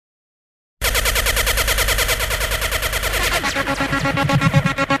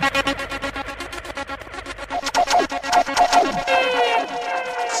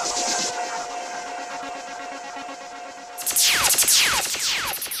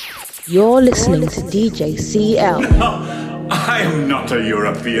You're listening to DJ CL. I am not a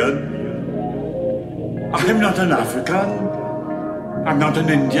European. I am not an African. I'm not an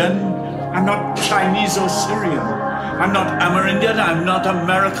Indian. I'm not Chinese or Syrian. I'm not Amerindian. I'm not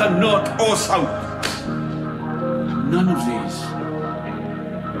American, North or South. None of these.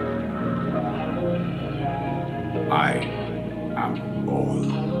 I am all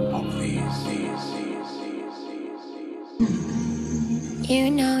of these. You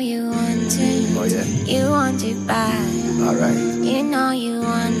know you want it. Oh yeah. You want it bad. Alright. You know you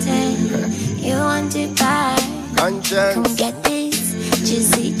want it. You want it bad. Conscience. Come get this.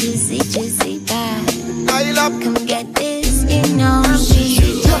 Juicy bad. Come get this. You know I'm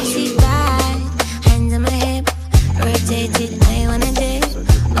juicy bad. Hands on my hip. Rotate it. I wanna dip.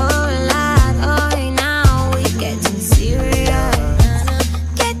 Oh Lord. Oh now we getting serious.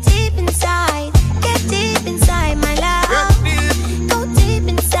 Get deep inside. Get deep inside my love.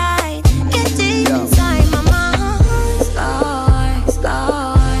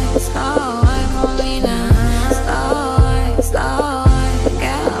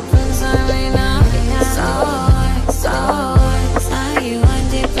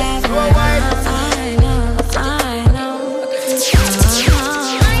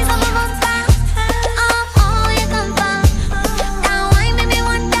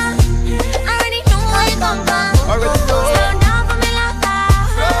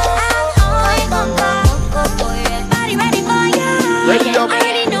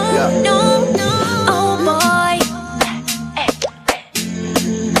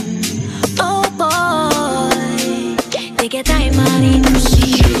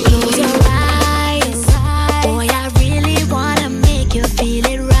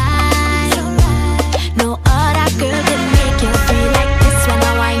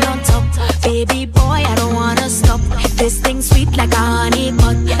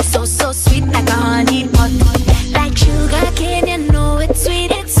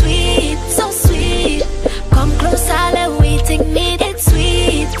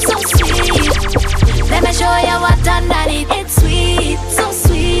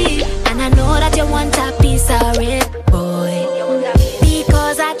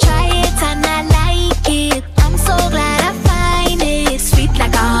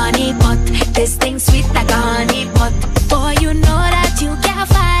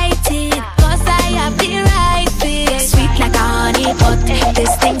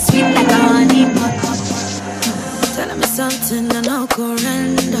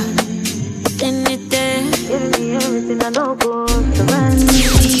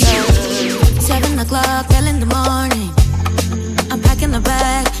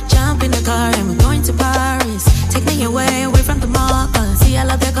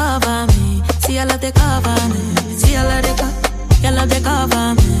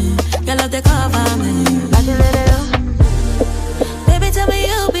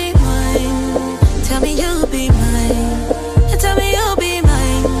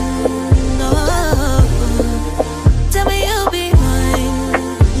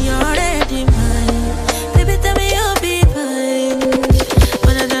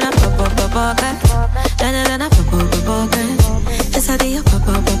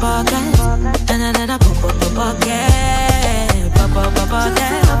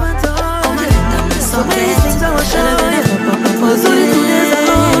 Pocket.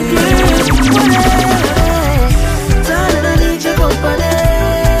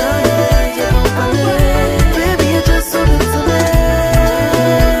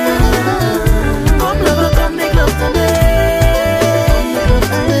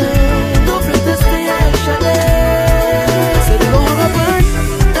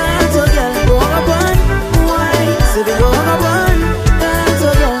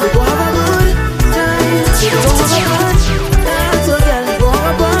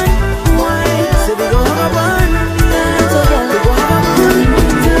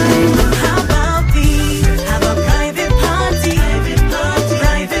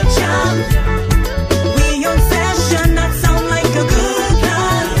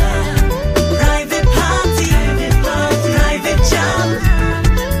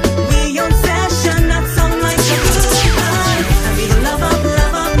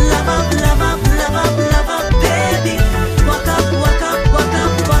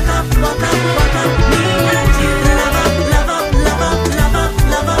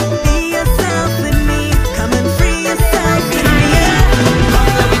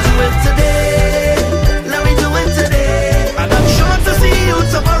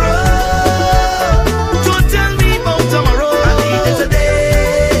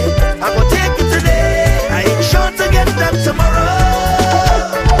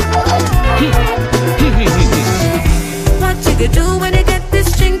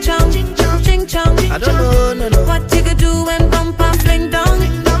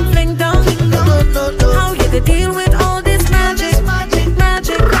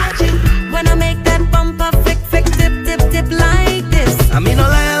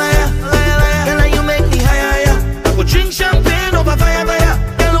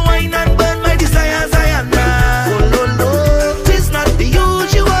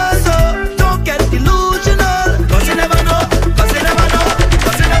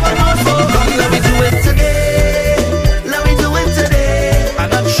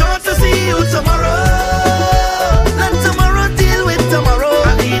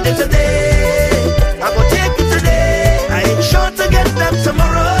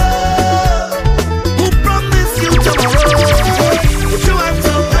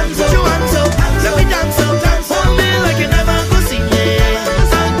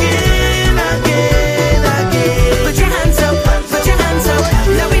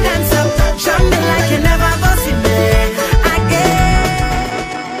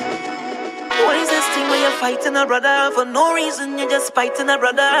 spite in a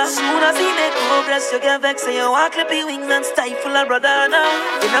brother. Soon as he make progress, you get vexed. Say you want clip your wings and stifle a brother. Now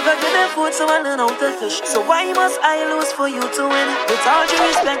you never give them food, so I learn how to fish. So why must I lose for you to win? With all due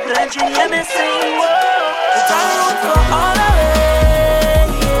respect, legend, hear me sing. Whoa, it's all room for all of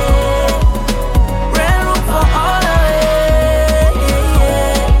it. Real room for all of it.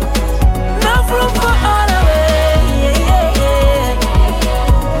 Enough room for all of it.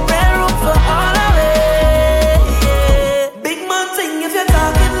 Real room for all of it. Big man thing if you're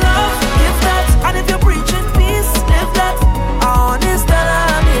talking love, give that. And if you're preaching peace, live that. Honest that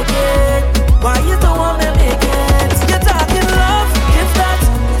I make it. Why you don't want me make it? You're talking love, give that.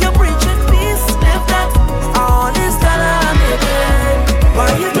 You're preaching peace, live that. Honest that I make it.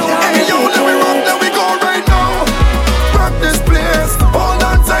 Why you don't want me make it? Let me rock, let we go right now. Rock this place. Hold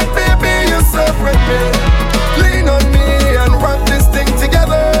on tight, baby, you're separate me. Lean on me and rock this thing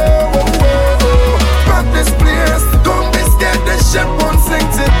together. Whoa, whoa, whoa. Rock this place. Don't be scared, the ship won't sink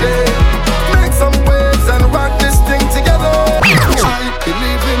today. Make some waves and rock this thing together. I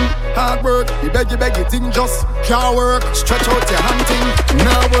believe in hard work. You beg, you think just can't work. Stretch out your hand thing,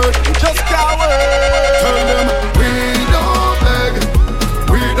 now work. You just can't work. Tell them we don't beg.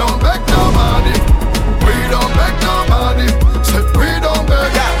 We don't beg nobody. We don't beg nobody. Say we don't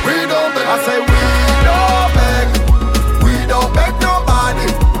beg. We don't beg. I say we don't beg. We don't beg nobody.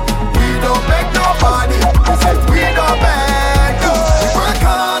 We don't beg nobody. I say we don't beg. We work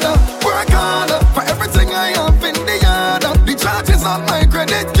harder for everything I have in the yard. The charges on my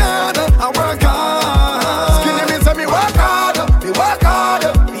credit card. I work hard. Skinny me say me work harder. Me work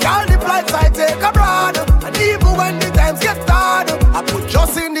harder. Me all the flights I take abroad. And even when the times get hard, I put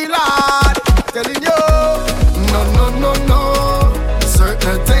just in the Lord. Telling you, no.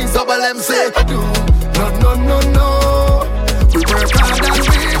 Certain things double MC do. No. We work hard and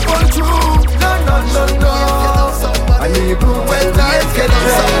we pull through. No. I need blue well done. Get on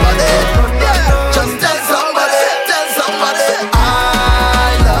somebody. Yeah, just tell somebody. I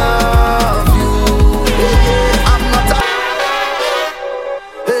love you. I'm not a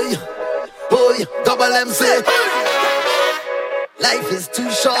hey, boy, double MC. Life is too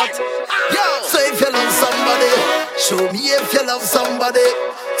short. So if you love somebody, show me if you love somebody.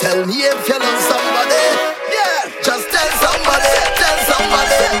 Tell me if you love somebody. Yeah, just tell somebody.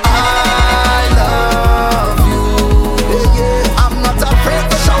 I love you. I'm not afraid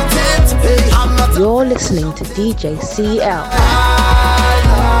to shout it. I'm not. You're listening to DJ CL. I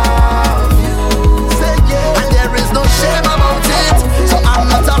love you. Say yeah. And there is no shame about it. So I'm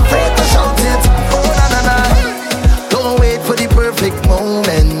not afraid to shout it. Oh na. Don't wait for the perfect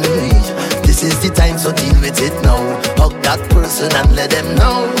moment. This is the time, so deal with it now. Hug that person and let them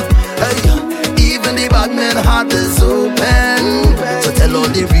know. Hey, even the bad man heart is open. So tell all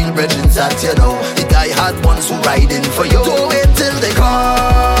the real brethren that you know the guy had ones who riding for you. Don't wait till they come.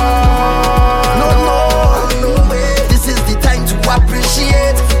 No way. This is the time to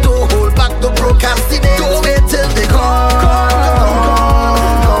appreciate. Don't hold back, don't procrastinate. Don't wait till they come.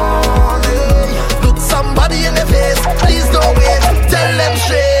 Look somebody in the face. Please don't wait. Tell them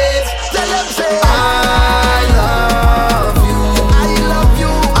straight. I love you.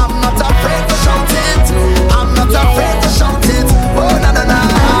 I'm not afraid to shout it. I'm not afraid to shout it. Oh na.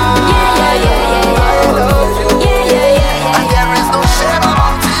 I love you. And there is no shame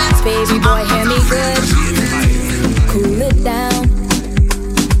about it. Baby boy, hear me good. Cool it down.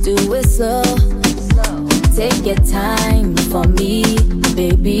 Do it slow. Take your time for me,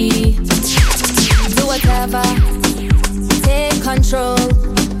 baby. Do whatever. Take control.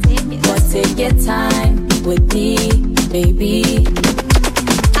 But take your time with me, baby.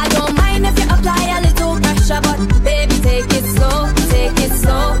 I don't mind if you apply a little pressure, but baby, take it slow.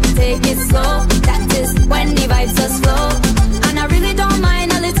 That is when the vibes just flow. And I really don't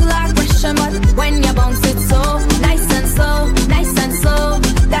mind a little aggression, but when you bounce it so nice and slow.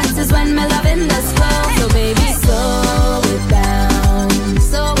 That is when my loving does flow. So baby, slow it down,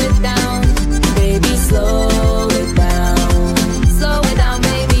 baby, slow it down,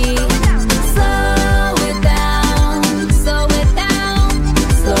 baby.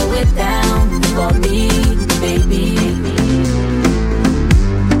 Slow it down for me, baby.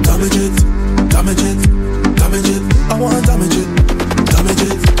 Damage it, I wanna damage it.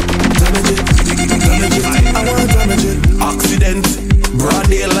 I wanna damage it. Accident, broad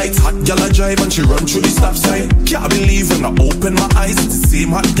daylight, hot gal a drive and she run through the stop sign. Can't believe when I open my eyes, it's the same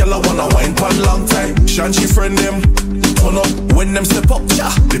hot gal I wanna wine for a long time. Shan she friend them, turn up, when them step up,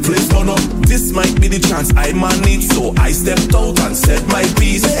 yeah, the place turn up. This might be the chance I man need, so I stepped out and said my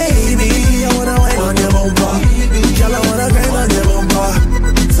piece. Baby, I wanna wine on your bumper. Gal, I wanna grind on your bumper.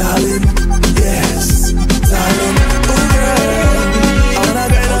 Darling, yes, darling, oh girl.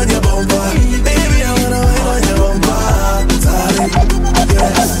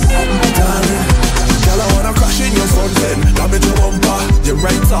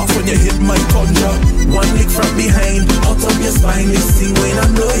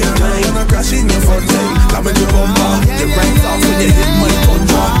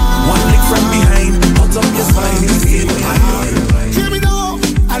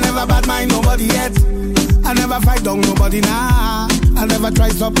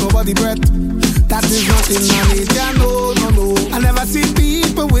 nobody breath. That is not in my nature, no, no, no. I never see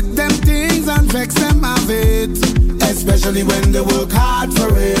people with them things and vex them of it, especially when they work hard for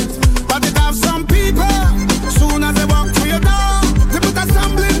it. But it have some people, soon as they walk through your door, they put a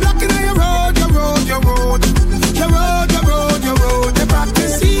stumbling block in your road, your road, your road, your road, your road, your road. They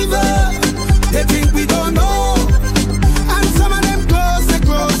practice evil, they think we don't know, and some of them close, they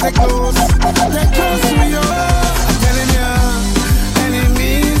close, they close, they close to you. I'm telling you,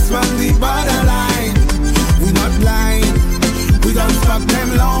 enemies from the borderline, we not blind, we don't stop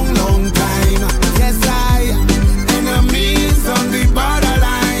them long, long time. Yes, enemies on the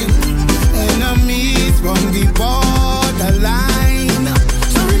borderline, enemies from the borderline.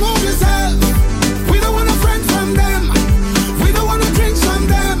 So remove yourself, we don't want a friend from them, we don't want to drink from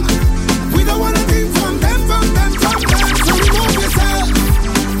them, we don't want to drink from them, from them, from them. So remove yourself,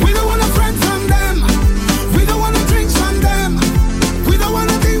 we don't want a friend from them, we don't want to drink from them, we don't want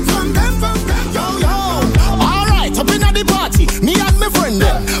to drink from them, from them. Yo, yo, alright, up in at the party, me and my friend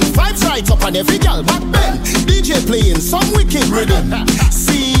them. Vibes right up on every girl back then. DJ playing some wicked rhythm.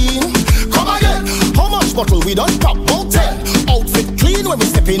 Scene, come again. How much bottle we done pop? About 10. Outfit clean when we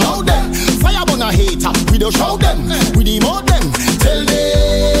stepping out them. Fire burn a hater, we don't show them. We demote them, tell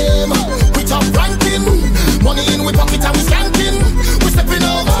them. We top ranking. Money in we pocket and we skanking. We stepping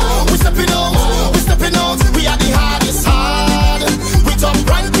out, we stepping out, we stepping out. We are the hardest hard. We top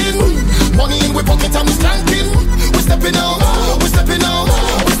ranking. Money in we pocket and we skanking. We stepping out, we stepping out,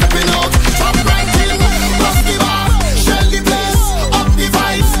 we stepping out. Top ranking, bust the bar, shell the place, up the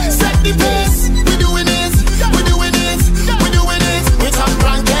vibes, set the pace. We doing it, we doing it, we doing it. We top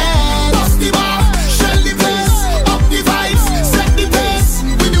ranking, bust the bar, shell the place, up the vibes, set the pace.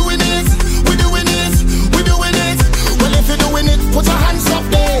 We doing it, we doing it, we doing it. Well, if you're doing it, put your hands up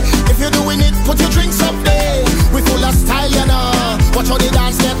there. If you're doing it, put your drinks up there. We full of style, you know. Watch how they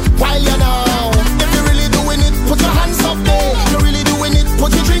dance step while you know. If you're really doing it, put your hands up there. You're really doing it,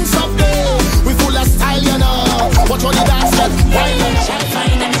 put your drinks up there. We full of style, you know. Watch how they dance step while you know. Shall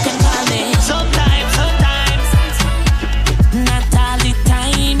find and you can call me. Sometimes, sometimes, not all the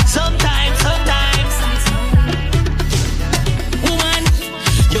time. Sometimes, sometimes. Woman,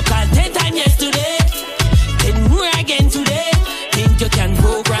 you called 10 times yesterday, 10 more again today. Think you can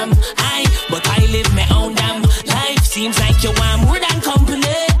program I, but I live my own damn life. Seems like you want more than company.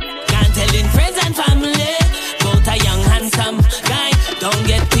 Can't tell in friends and family. Got a young handsome guy. Don't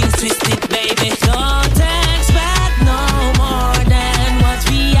get things twisted, baby. Don't expect no more than what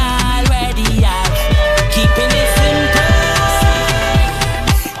we already have. Keeping it simple.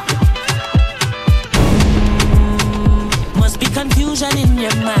 Must be confusion in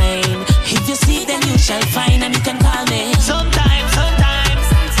your mind. If you see, then you shall find, and you can call me. Sometimes, sometimes,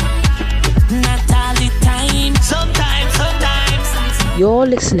 not all the time. Sometimes, sometimes. You're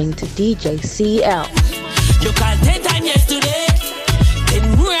listening to DJ CL. You called 10 times yesterday,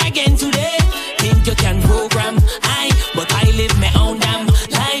 10 more again today. Think you can program I, but I live my own damn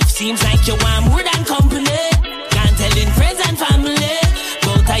life. Seems like you want more than company. Can't tell in friends and family.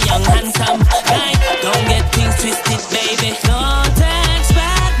 Got a young handsome guy. Don't get things twisted, baby. Don't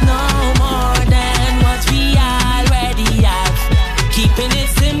expect no more than what we already have. Keeping it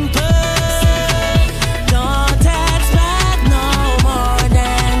simple. Don't expect no more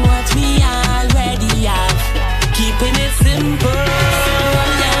than what we already have. Keeping it simple,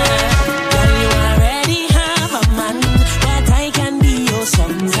 yeah. Girl, you already have a man, but I can be yours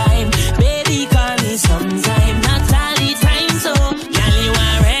sometime. Baby, call me sometime, not all the time. So, girl, you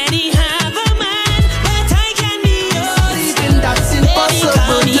already have a man, but I can be yours. Even that's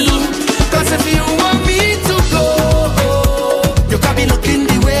impossible to do. Cause if you want me to go, you can be looking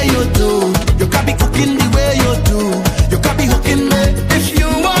the way you do. You can be cooking the way you do. You can be hooking me. If you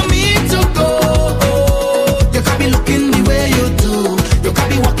want me to go, you can be looking the way you do. You can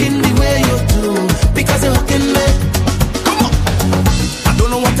be walking the way you do. Because you're hooking me. Come on. I don't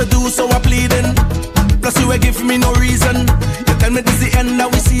know what to do, so I'm pleading. Plus you ain't give me no reason. You tell me this is the end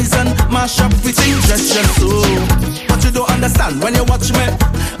of the season. Mash up with just so. But you don't understand when you watch me.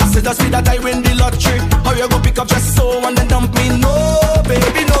 I said that's me that I win the lottery. How you go pick up just so and then dump me? No,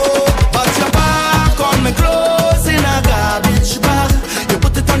 baby, no. But your back on me clothes in a garbage bag. You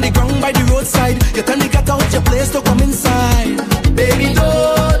put it on the ground by the roadside. You tell me get out your place to come inside. Baby,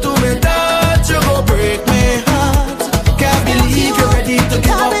 don't do me that. You go break my heart. Can't believe you're ready to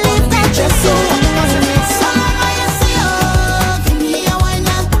give up on me just so.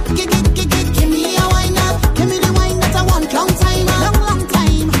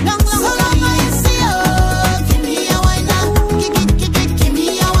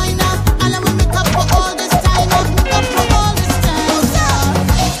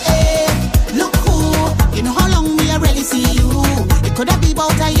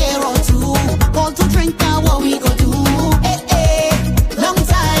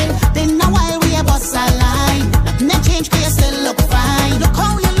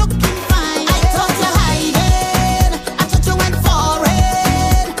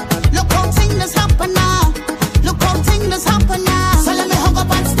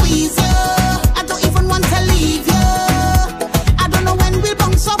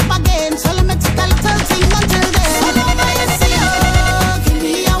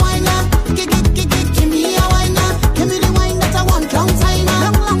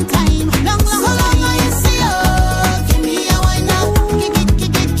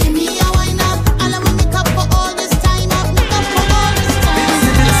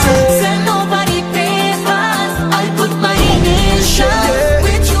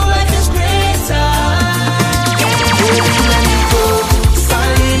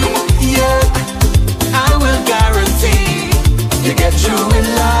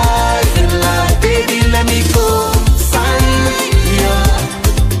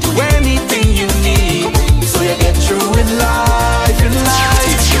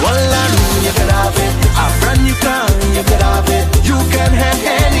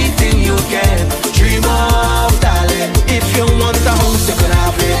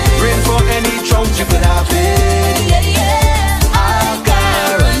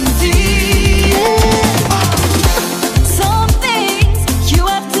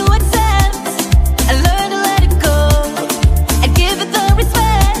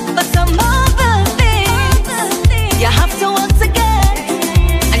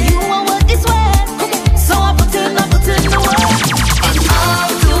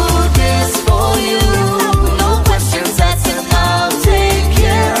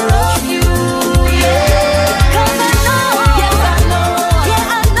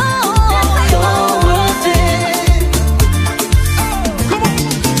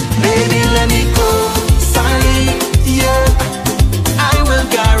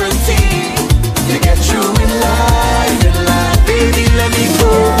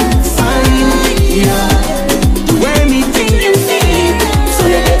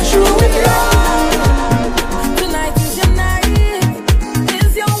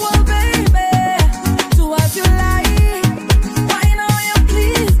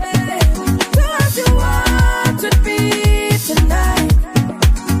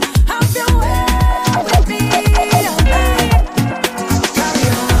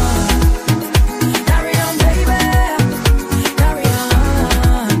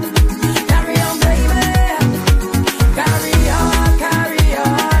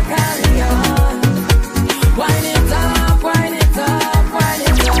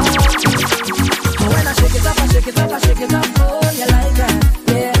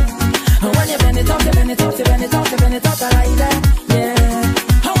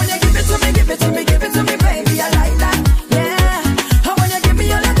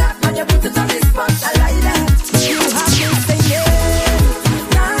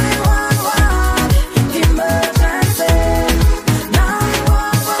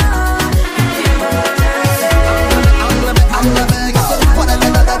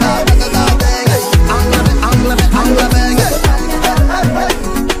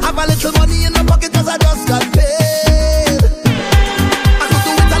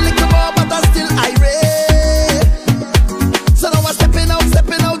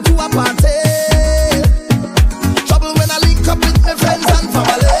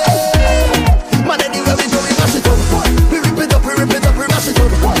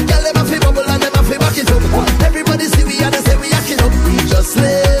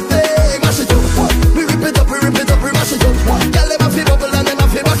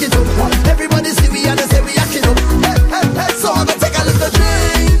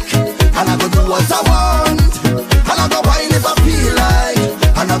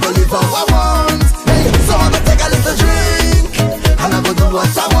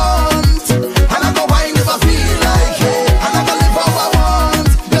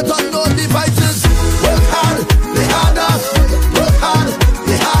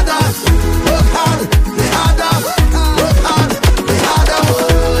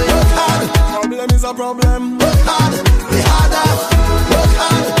 a problem. Work hard, be harder. Work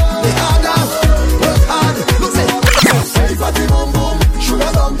hard, be harder. Work hard. Look say fatty boom boom,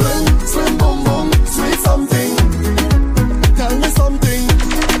 sugar dumpling, sweet boom boom, sweet something. Tell me something.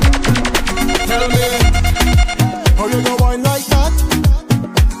 Tell me how you go wine like that.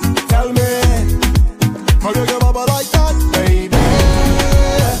 Tell me how you go bubble like that, baby.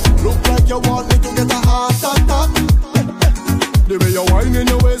 Look like you want me to get a heart attack. The way you wine in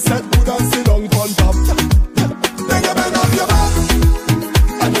your waist, set good and sit down on top. Then you bend up your back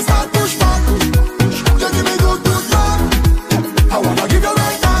and you start push back. You give me good, good love. I wanna give you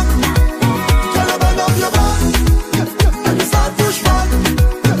right back. Can you bend up your back and you start push back.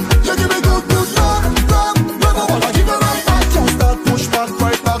 You give me good, good love. I wanna give you right back. You start push back,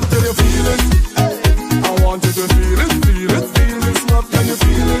 right back till you feel it. I want you to feel it, feel it, feel this love. Can you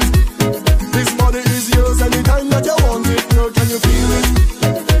feel it? This body is yours anytime that you want it, girl. Can you feel it?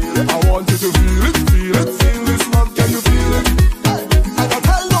 I want you to feel it, feel it, feel this love. Can you feel it? And I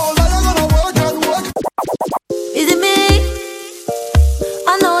tell no lie, I'm gonna work and work. Is it me? I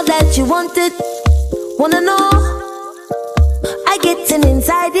know that you want it. Wanna know? I getting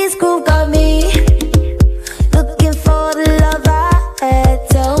inside this groove got me looking for the love I had.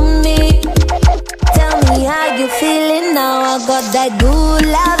 Tell me how you feeling now. I got that good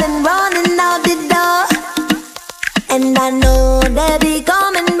love and running out the door, and I know they'll be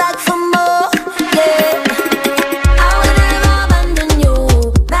coming back for more. Yeah, I will never abandon you.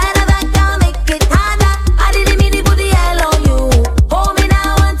 Matter of fact, I'll make it harder. I didn't mean to put the hell on you. Hold me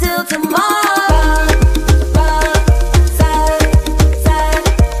now until tomorrow. Side,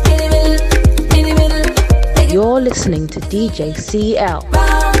 in the middle. You're listening to DJ CL.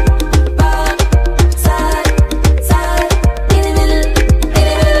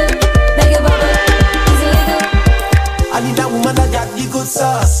 I need a woman that got the good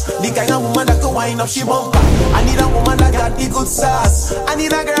sauce. The kind of woman that can wind up she bumper. I need a woman that got the good sauce. I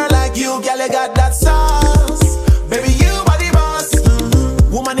need a girl like you, girl, you got that sauce. Baby, you are the boss.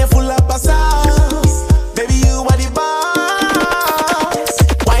 Woman, you full up of sauce. Baby, you are the boss.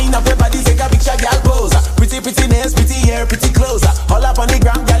 Wind up your body, take a picture, girl, pose. Pretty nails, pretty hair, pretty clothes. All up on the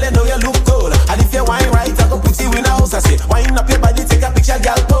ground, girl, you know you look cool. And if you wine right, I go put you in a house. I say, wind up your body, take a picture,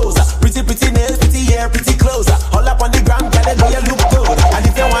 girl, pose. Pretty nails, pretty hair, pretty clothes. All up on the ground, girl, you know you look good. And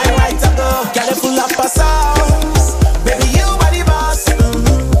if you wine right, I go, girl, you full up of sauce. Baby, you are the boss.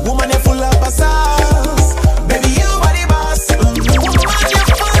 Woman, you full up of sauce. Baby, you are the boss. Woman, you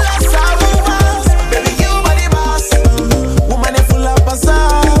full of sauce. Baby, you are the boss. Woman, you full up of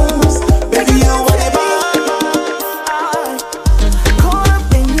sauce. Baby, you are the boss. Caught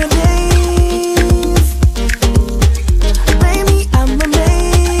up in your days, baby, I'm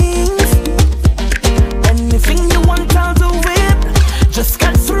amazed. Anything you want, I'll do it. Just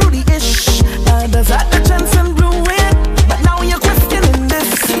cut through the ish. Others had the chance and blew it, but now you're questioning this.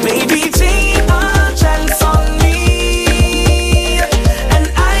 Baby, take a chance on me,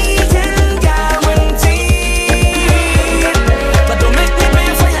 and I can guarantee. But don't make me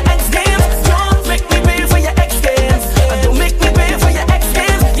pay for your ex games. Don't make me pay for your ex games. Don't make me pay for your ex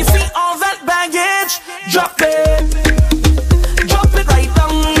games. You see all that baggage? Drop it. Drop it right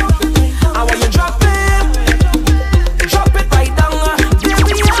down. I want you drop it. Drop it right down.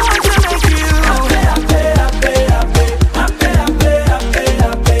 Baby, I want to make you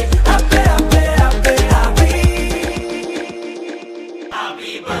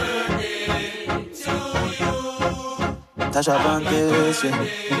Tasha Vantage,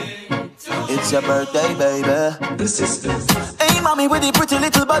 it's your birthday, baby. The sisters. Hey, mommy, with the pretty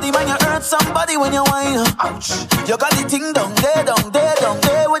little body, man, you hurt somebody when you whine. Ouch. You got the thing down there,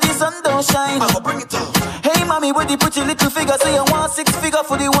 where the sun don't shine. I'ma bring it up. Hey, mommy, with the pretty little figure, say you want 6 figure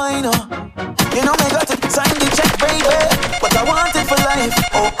for the wine. You know me got to sign the check, baby, but I want it for life.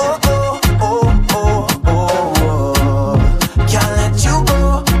 Oh, oh, oh, oh, oh, oh, oh. Can't let you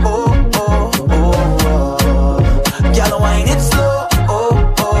go. Oh, oh, oh, oh. Girl, wine it slow.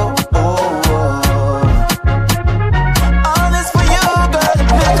 Oh, oh, oh, oh. All this for you, girl.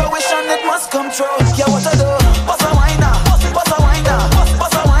 Make a wish and it must come true. Yeah, what I do? Bust a wine now. Bust a wine now.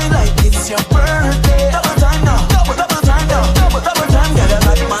 Bust a wine like it's your birthday. Double time now. Double time now. Double time. Get a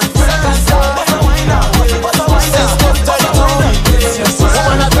like man. Bust a wine now. Bust a wine now.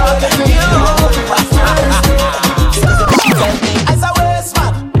 Woman, I talk to me.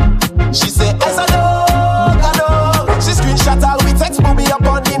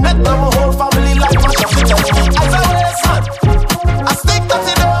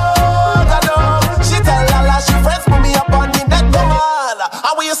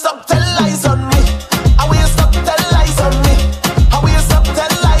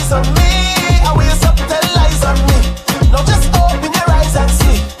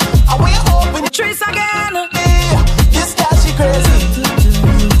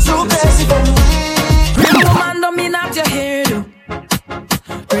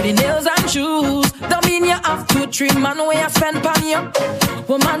 pretty nails and shoes. Don't mean you have 2, 3 man where you spend on you.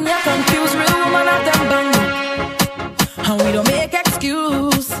 Woman, you confused, real woman have them bang. And we don't make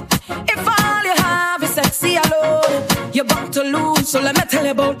excuse. If all you have is sexy alone, you're bound to lose. So let me tell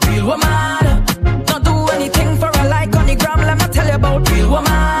you about real woman. Don't do anything for a like on the gram. Let me tell you about real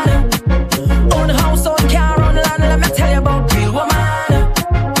woman. Own house, own car, own land. Let me tell you about real woman.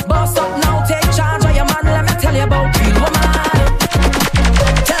 Boss up now, take charge of your man. Let me tell you about real woman.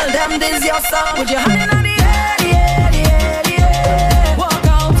 Tell them this your song. Would you hand in on the air, yeah, yeah, yeah. Walk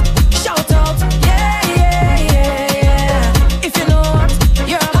out, shout out, yeah, yeah, yeah, yeah. If you know what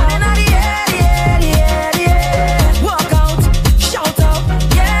you're hand in on the air, yeah, yeah, yeah. Walk out, shout out,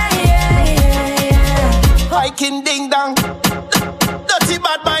 yeah, yeah, yeah, yeah. Hiking ding dong. Dirty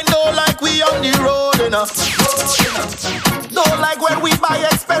bad mind don't like we on the road, you know. Don't like when we buy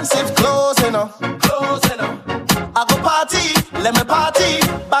expensive clothes, you know. I go party, let me party.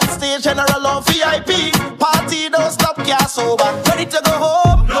 Backstage, general or VIP. Party, don't stop, can't sober. Ready to go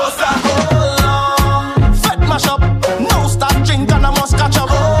home? No stop, hold on. Fed mash up, no stop, drink and I must catch up.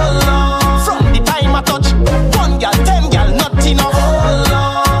 Hold on. From the time I touch, 1 gal, 10 gal, not enough. Hold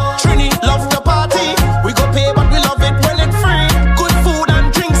on. Trini love the party. We go pay, but we love it when it's free. Good food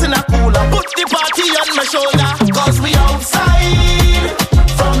and drinks in a cooler. Put the party on my shoulder, cause we outside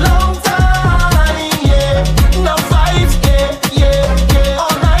from long time, yeah. No vibes, yeah,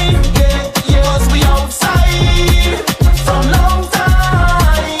 all night, yeah. Cause we outside from long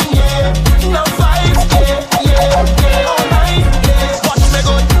time, yeah. No vibes, yeah, all night, yeah. Watch me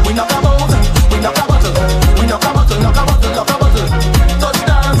good, we knock a bottle, we knock a bottle, we knock a bottle, knock a bottle, knock a bottle. Touch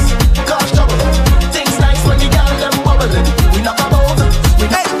dance, cause trouble. Things nice when the girl them bubbling. We knock a bottle, we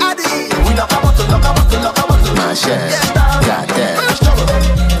knock a bottle, we knock a bottle, knock a bottle, knock a bottle. My shit, got that.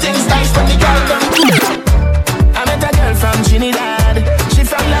 Things nice when the girl them. I met a girl from Trinidad. She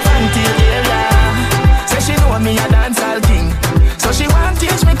from Levante area. Say she know me a dancehall king, so she want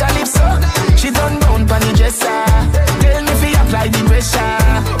teach me Calypso. She done round pon the dresser. Tell me fi apply the pressure.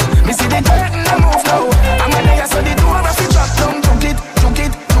 Me see the curtain a move now. I'm a nigga so the door a fi drop down. Took it, took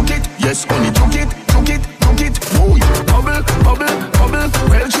it, took it. Yes, only took it, took it, took it. Oh, bubble, bubble, bubble.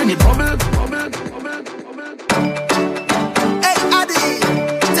 Well, Trini, bubble, bubble, bubble, bubble. Hey, Addy,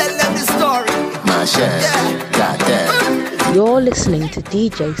 tell them the story. My shit, got that. You're listening to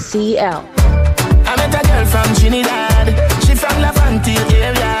DJ CL. I met a girl from Trinidad. She from Levante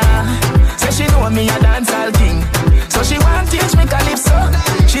area. Say she know me a dancehall king, so she want teach me Calypso.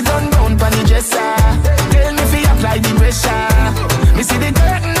 She done round pon the dresser. Tell me fi apply the pressure. Me see the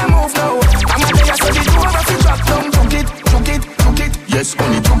curtain a move now. I'm a nigga so the door a fi drop down. Took it, took it, took it. Yes,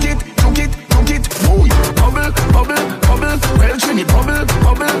 only took it, took it, took it. Oh, bubble, bubble, bubble. Well, Trini, bubble,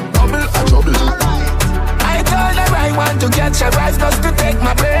 bubble, bubble. A trouble. I told her I want to catch a rise just to take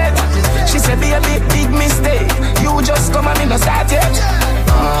my breath. She said, baby, big mistake. You just come and me no start yet.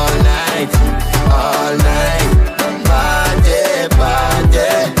 All night, party, party,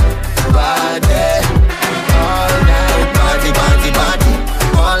 party. All night, party, party, party.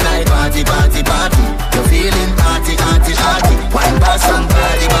 All night, party, party, party. You're feeling party, party, party. One person,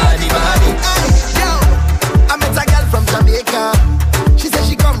 body, body, body. Hey, yo, I met a girl from Jamaica. She said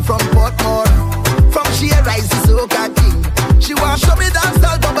she come from Portmore. From she rise the soca king. She want show me dance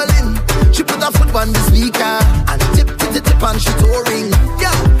all bubbling. She put her foot on the speaker and tip, tip, tip, tip, and she touring.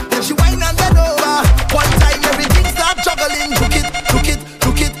 Yeah, then she whine and then over. One time everything start juggling. Took it, took it,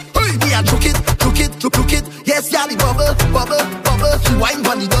 took it. Hey, me a took it, took it, took it. Yes, yeah, the bubble, bubble, bubble. She whine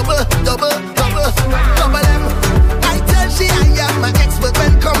on the double, double, double, double them. I tell she I am my expert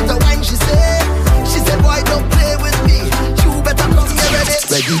when come to wine. She said, boy, don't play with me. You better come here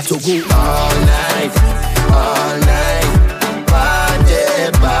ready to go all night, all night. Party,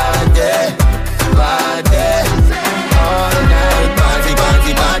 party, party. All night, party,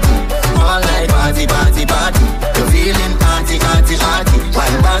 party, party. All night, party, party, party. You're feeling party, party, party.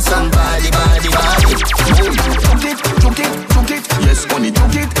 One by somebody, body, body. Took it, took it, took it. Yes, only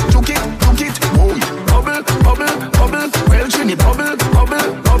took it, took it, took it. Oh, bubble, bubble, bubble. Well, Trini, bubble,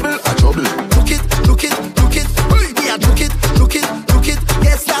 bubble, bubble. A trouble. Took it, took it, took it. Hey, me a took it, took it, took it.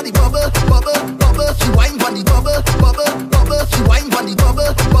 Yes, yeah, the bubble, bubble, bubble. She whine on the bubble, bubble, bubble. She whine on the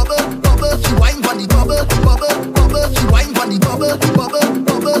bubble, bubble, bubble. She whine on the bubble, bubble, bubble. She whine on the bubble, bubble,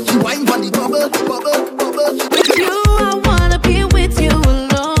 bubble. She whine on the bubble, bubble, bubble. You, I wanna be with you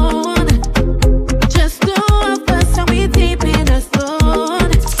alone. Just two of us and we deep in the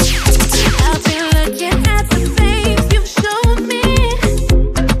zone. I've been looking at the things you've shown me.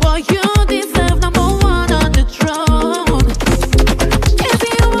 Boy, you deserve number one on the throne. If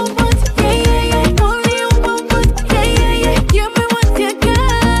you want, yeah, yeah, yeah. Only you want, yeah, yeah, yeah. Give me what you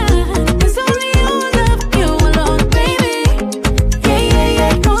got.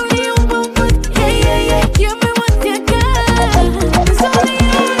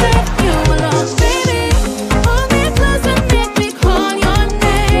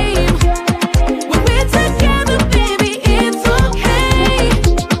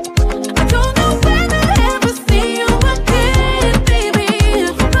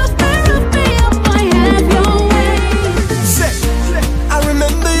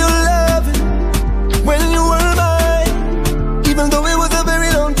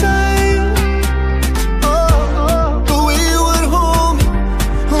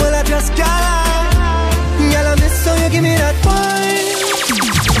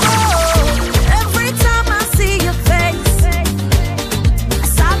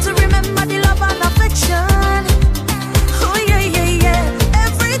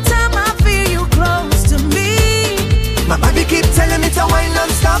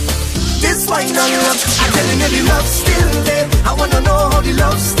 wine on love. I'm telling you the love still there. I wanna know how the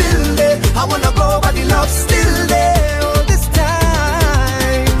love still there. I wanna go but the love still there. All this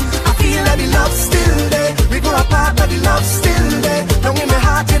time I feel that the love still there. We go apart but the love still there. Don't in my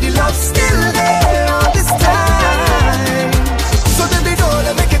heart, yeah, the love still there. All this time. So baby,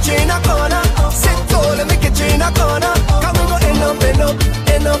 don't make a chain a corner. Sit tall and make a chain a corner. Come we go end up in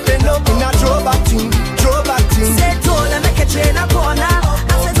a throwback team. Sit tall and make a chain a corner.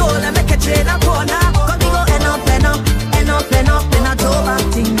 I said tall and make a chain a corner. Come we go end up in a throwback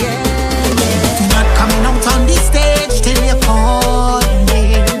team. Yeah. Not coming out on the stage till you fall.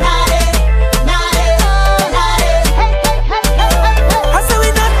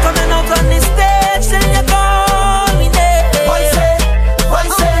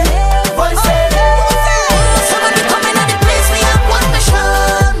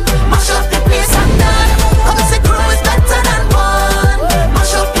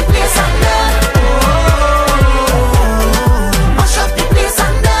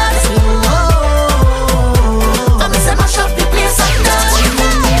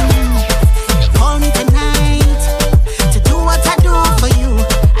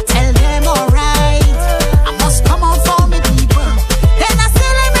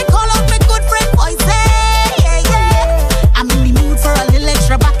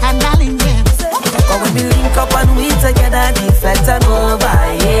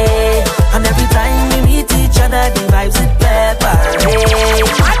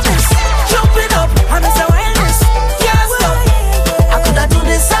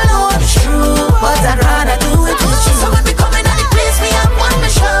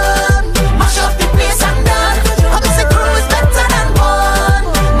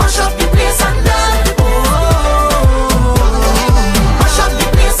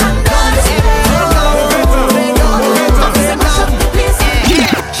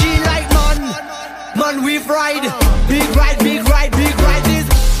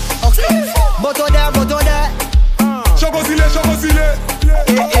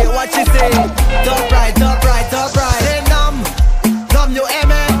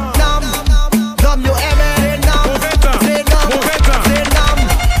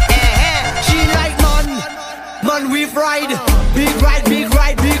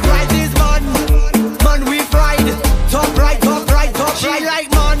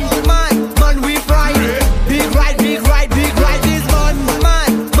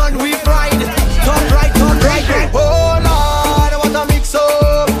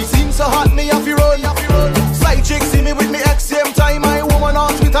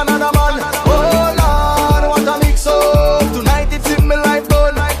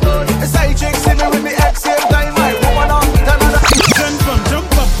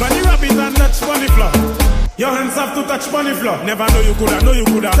 Never know you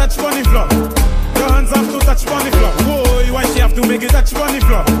coulda touch bunny floor. Your hands have to touch bunny floor. Whoa, why she have to make it touch bunny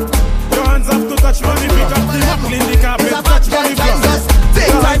floor? Your hands have to touch bunny floor. Clean the carpet, touch bunny floor.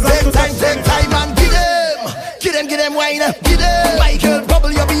 Take time and get them wine, get them. Michael,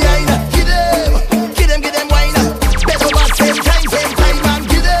 bubble your behind, get them wine. Better over same time and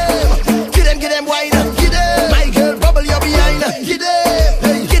get them wine, get them. Michael, bubble your behind, get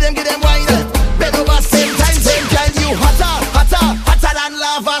them wine. Better over same time you hotter than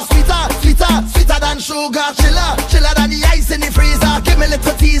lava, sweeter than sugar, chiller than the ice in the freezer. Give me a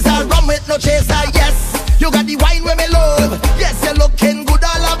little teaser, rum with no chaser. Yes, you got the wine with me love. Yes, you're looking good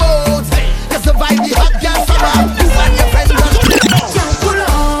all about. You survive the hot gas summer. You and your friends Can't pull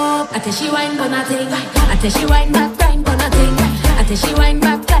up. I tell she wine for nothing. I tell she wine back time for nothing. I tell she wine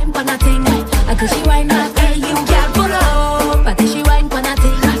back time for nothing. I tell she wine back. Hey, you can't pull up. I tell she wine for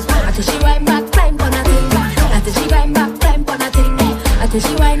nothing. I tell she wine back time for nothing. I tell she wine back time for nothing. I tell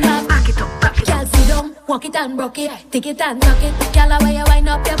she wine back. Back it up, back it up. Can't sit down, walk it and rock it, take it and knock it. Y'all where you wine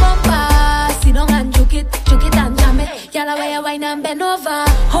up your bumper. Sit down and juke it and jam it. Y'all where you wine and bend over.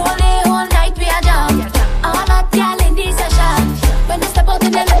 Whole night we are jam. All that y'all in this session. When you step out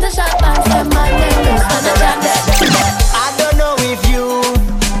in the little shop and step man, then you stand a jam. I don't know if you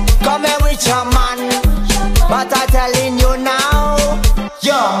come here with your man, but I'm telling you now,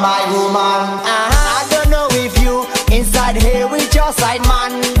 you're my woman. I don't know if you inside here with your side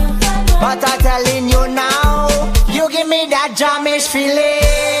man, but I'm telling you now, you give me that jamish feeling.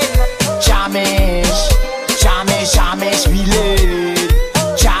 Jamish feeling.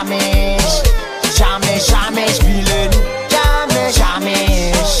 Jamish feeling.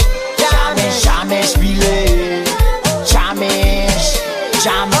 Jamish feeling.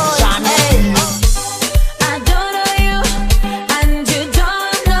 I don't know you, and you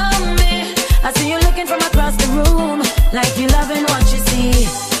don't know me. I see you looking from across the room, like you loving what you see.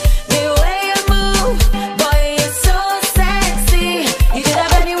 The way you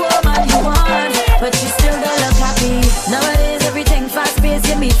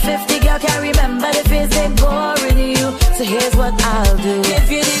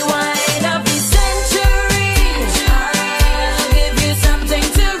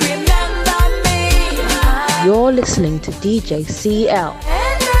listening to DJ CL.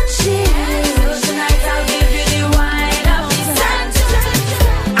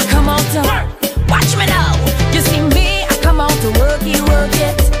 I come out to watch me now. You see me, I come out to work it.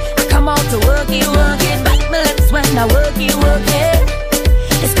 I come out to work it. Bite my lips when I work it.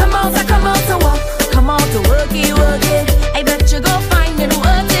 It's I come out to walk. Come out to work it. I bet you go find it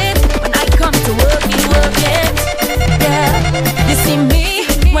worth it when I come to work it. Yeah, you see me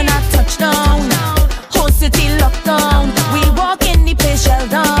when I touch down. Whole city locked down. We walk in the place shell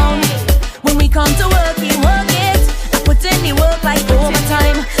down. When we come to work it. I put in the work like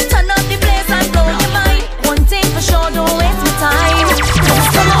overtime. Turn up the place and blow your mind. One thing for sure, don't waste my time.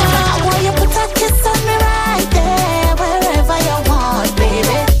 Come on, will you put a kiss on me right there, wherever you want,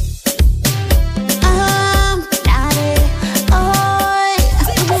 baby. Daddy, oh,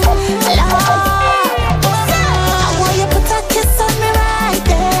 Lord, will you put a kiss on me right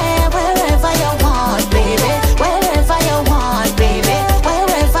there, wherever you want, baby, wherever you want, baby,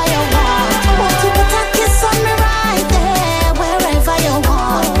 wherever you want. Won't you put a kiss on me right there, wherever you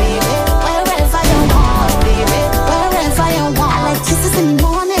want, baby, wherever you want, baby, wherever you want. I like kisses in the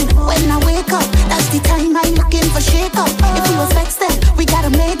morning when I wake up. That's the time I'm looking for shake up. If you was vexed, then we gotta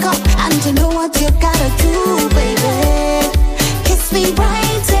make up. And you know what you gotta do, baby. Kiss me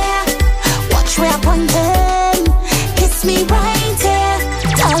right there. Watch where I'm pointing. Kiss me right there.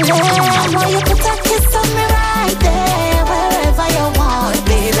 Darling, will you put a kiss on me right there, wherever you want,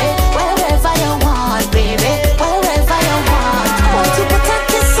 baby, wherever you want, baby, wherever you want. Won't you put a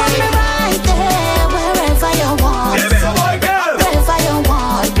kiss on me right there, wherever you want, wherever you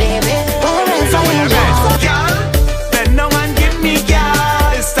want, baby, wherever you want. Girl, bend down and give me,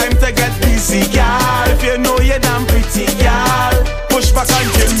 girl. It's time to get busy, girl. If you know you're damn pretty, girl, push back and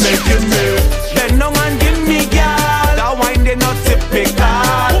give me. Bend down and give me, girl. That wine they not typical.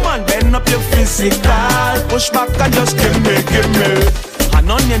 Woman, bend up your physical. Push back and just give me. And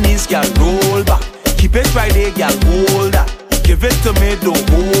on your knees, girl, roll back. Keep it right there, girl, hold that. Give it to me, don't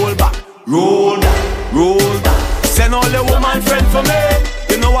hold back. Roll that. Send all the woman friend for me.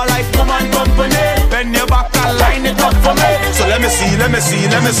 You know I like woman company. Bend your back and line it up for me. So let me see,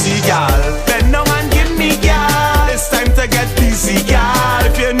 girl. Bend down and give me, girl. It's time to get busy, girl.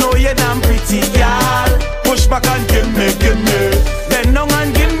 If you know you're damn pretty, girl, push back and give me. Bend down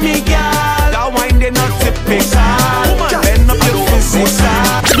and give me, girl. That wine they not typical. Woman, bend up your physical.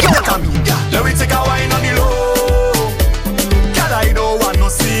 Let me take a wine on the low. Girl, I don't want no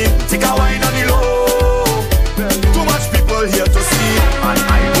see. Take a wine on the low. Too much people here to see, and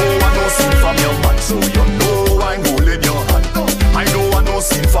I don't want no scene from your man, so you know I'm holding your hand. I don't want no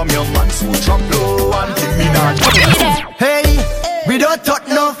scene from your man, so drop low and give me that. Hey, we don't talk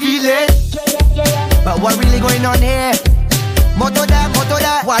no feeling. But what really going on here? Moto da,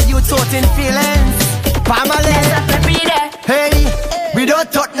 why you talking feelings? Family. Hey, we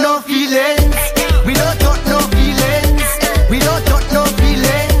don't talk no feelings. We don't talk no feelings. We don't talk no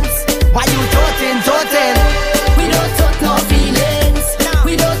feelings. Why you talking? We don't talk no feelings.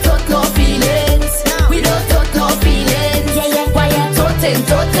 We don't talk no feelings. We don't talk no feelings. Why you talking?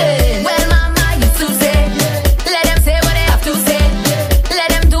 Well, mama used to say, let them say what they have to say. Let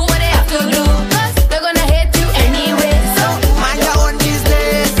them do what they have to do. 'Cause they're gonna hate you anyway. So mind your own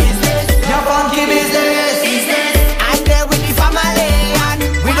business. Your funky business. I'm there with the family, and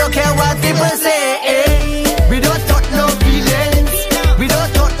we don't care what people say. We don't talk no feelings. We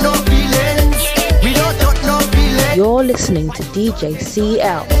don't talk no feelings. We don't talk no feelings. You're listening to DJ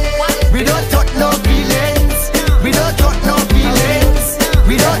CL. We don't talk no feelings. We don't talk no feelings.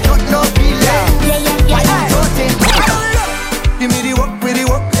 We don't talk no feelings. Why you talking? Give me the work with the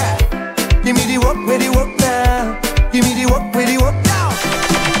work. Give me the work with the work now. Give me the work with the work now.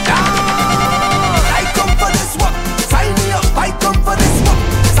 I come for this work. Sign me up. I come for this work.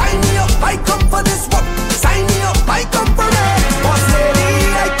 Sign me up. I come for this work. Sign me up. I come for it. Boss lady,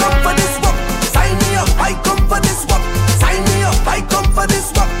 I come for this work. Sign me up. I come for this work. Sign me up. I come for this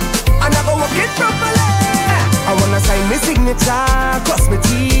work. I never work it properly. I wanna sign my signature, cross my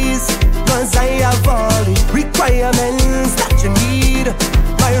T's, 'cause I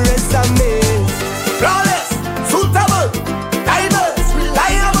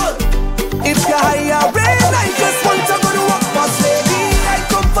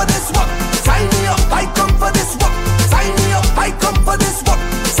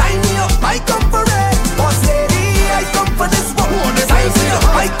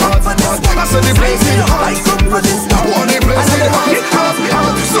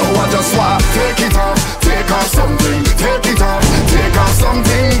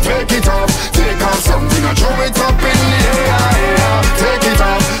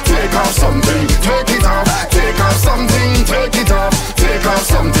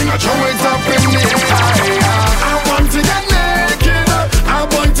throw it up in the air. I want to get naked. I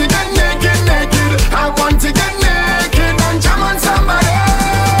want to get naked, naked. I want to get naked and jam on somebody.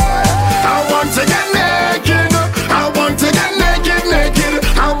 I want to get naked. I want to get naked, naked.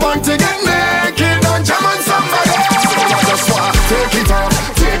 I want to get naked and jam on somebody. So I just want take it off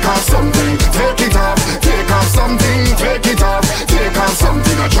something, take it off something, take it off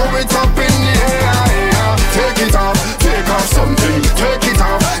something. I throw it up in the air. Take it off something, take it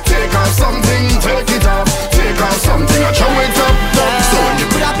off something, take it off something. I throw it up. So you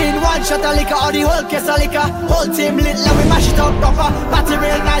could have been one shot of liquor or the whole case of liquor. Whole team lit, now we mash it up proper. Party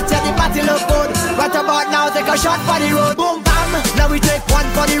real nice, yeah, the party look good. Right about now, take a shot for the road. Boom bam, now we take one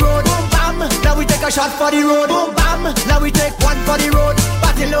for the road. Boom bam, now we take a shot for the road. Boom bam, now we take one for the road.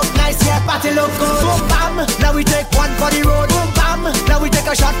 Party look nice, yeah, party look good. Boom bam, now we take one for the road. Boom bam, now we take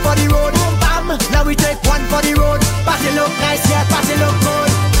a shot for the road. Boom bam, now we take one for the road. Party look nice, yeah, party look good.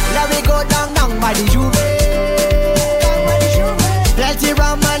 Now we go down by the Juve. Plenty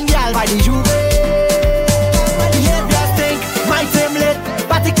rum and gal by the Juve. Behavior stink, my team lit.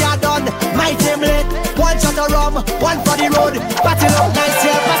 Party car done, my team lit. One shot of rum, one for the road. Party look nice,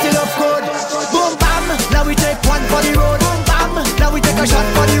 yeah, party look good. Boom bam, now we take one for the road. Boom bam, now we take a shot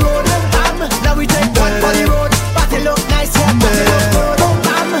for the road. Boom bam, now we take one for the road. Party look nice, yeah, party look good. Boom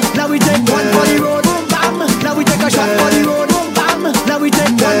bam, now we take one for the road. Boom bam, now we take a shot for the road. Boom bam, now we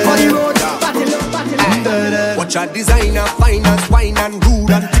take one for the road. Party look. Watch a designer, finance, wine and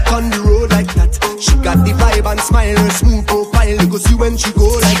rude and tick on the road like that. She got the vibe and smile, her smooth profile. You go see when she go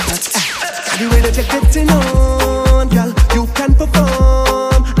like that. The way that you're getting on, girl, you can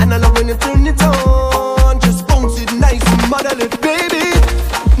perform. And I love when you turn it on. Just bounce it nice and model it, baby.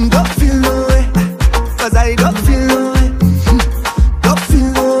 Don't feel no way, cause I don't feel no way. Don't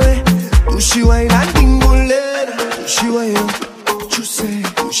feel no way. Do she wine and dingle it? Do she wine up? You say,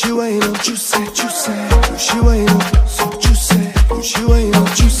 do she wine up? You say, do she wine up? So you say, do she wine up?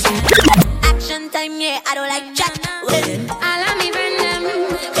 You say. Action time, yeah, I don't like chat. All of me friend them,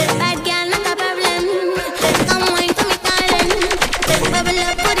 bad girl not a problem. Come wine to me darling, bubble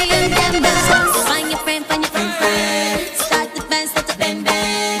up for the young them. Find your friend, start the band, start to bend.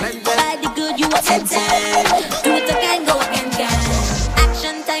 Body good, you a 10. Do it again, go again, girl.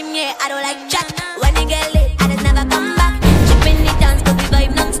 Action time, yeah, I don't like chat. When you get lit, I just never come back. Chipping the dance, cause we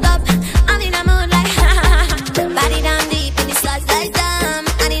vibe non-stop. I'm in a mood like body down deep in the slots like damn.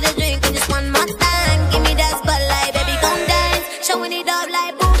 I need a drink and just one more time. Give me that spotlight, baby, come dance. Showing it up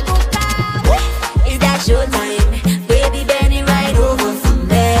like boom, boom, pow. Is that showtime? Baby, bend it right over for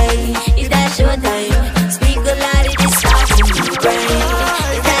me. Is that showtime? Speak a lot, it is starting to rain.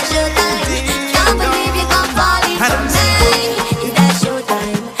 Is that showtime? Can't believe you gon' fall in for me. Is that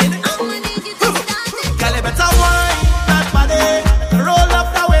showtime? I'ma need you to start it. Girl, you better wine that body. Roll up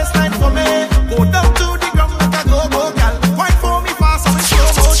the waistline for me. Go down to the ground like a go-go, girl. Wine for me fast and slow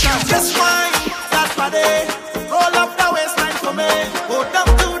motion. Just wine that body. Roll up the waistline for me. Go down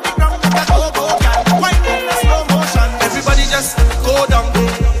to the ground like a go-go, girl. Wine in the slow motion. Everybody just go down,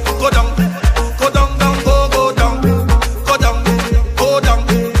 go down, go down, down, go down, go down, go down,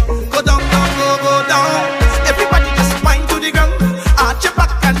 go down, down, go down. Everybody just wine to the ground. Arch your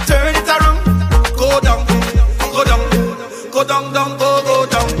back and turn it around. Go down, go down, go down, down, go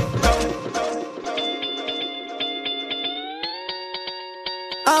down.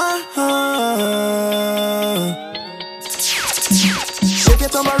 Shake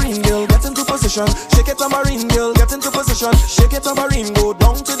it tambourine, girl, get into position. Shake it tambourine, girl, get into position. Shake it tambourine, go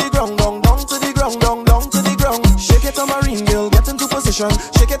down to the ground, down to the ground, down to the ground. Shake it tambourine, girl, get into position.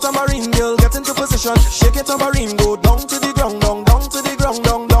 Shake it tambourine, girl, get into position. Shake it tambourine, go down to the ground, down to the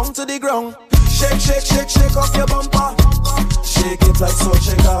ground, down to the ground. Shake, shake, shake, shake off your bumper. Shake it like so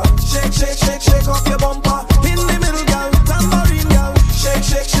shaker. Shake, shake, shake, shake off your bumper. In the middle, girl, tambourine, girl. Shake,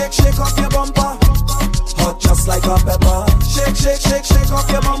 shake, shake, shake off your bumper. Hot just like a pepper. Shake, shake, shake, shake off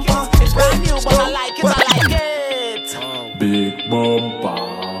your bumper. It's brand new, but I like it, I like it. Big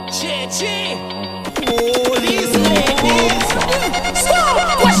bumper. Che. Oh, these ladies.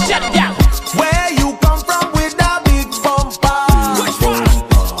 Stop. Question, yeah. Where you come from with that big bumper?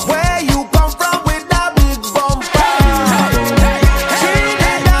 Where you come from with that big bumper?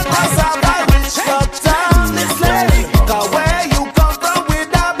 Trinidad was a Irish town, this lady. Where you come from with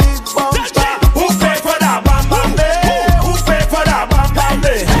that big bumper? Who pay for that bam bam day? Who pay for that bam bam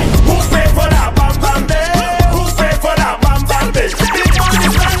day? Who pay for that bam bam day? Who pay for that bam bam day? Big money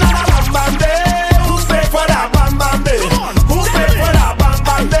spend on a bam bam day. Who pay for that bam bam day? Who pay for that bam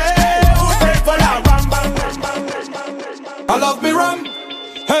bam day? Who pay for that bam bam day? I love me rum,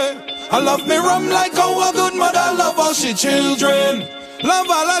 hey. I love me rum like how a good mother love all she children. love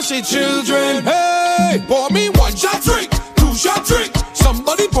all of she children. Hey, pour me one shot drink, two shot drink.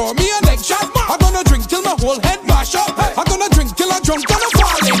 Somebody pour me a next shot. I'm gonna drink till my whole head mash up. Hey, I'm gonna drink till I'm drunk and I'm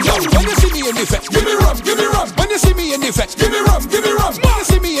falling down. When you see me in the effect, give me rum, give me rum. When you see me in the effect, give me rum, give me rum. When you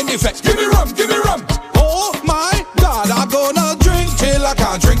see me in the effect, give me rum, give me rum. Oh my God, I'm gonna drink till I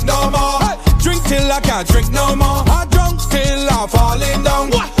can't drink no more. Hey, drink till I can't drink no more. I drunk till I'm falling down.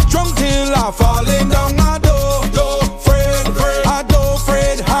 What? Drunk till I'm falling down. I do afraid, I do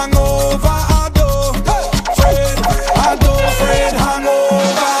afraid, hangover. I do afraid, I do afraid,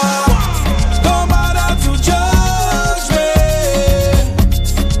 hangover. No matter to judge me.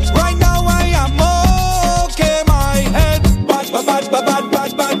 Right now I am okay. My head, bad, my head,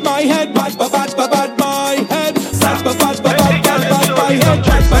 bad, my head, bad, my head.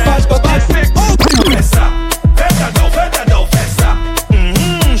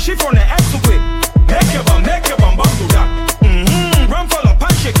 She from the X quick. Make your bum do that. Run full up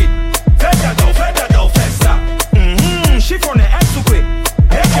and shake it. Feta do festa. She from the X quick.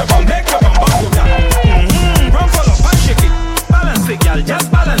 Make your bum do that. Run full up and shake it. Balance it, girl,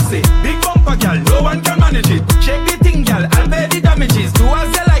 just balance it. Big bumper, girl, no one can manage it. Shake the thing, girl, I'll pay the damages. Do as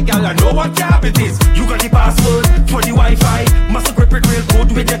they like, girl, I know what job it is. You got the password for the Wi-Fi. Must grip it real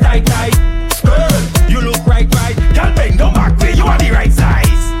good with your tight. Girl, you look right. Girl, bend no back way, you are the right size.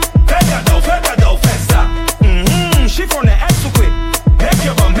 Feta do festa. She from the X quick. Make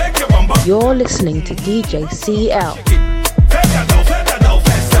your bum. You're listening to DJ CL. Feta do festa.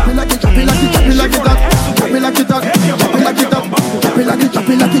 Chop it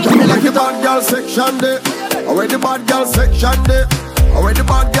like it bad girl section day. Already bad girl section day. Already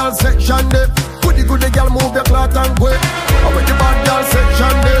bad girl section day. Goody girl move your cloth and go. Already bad girl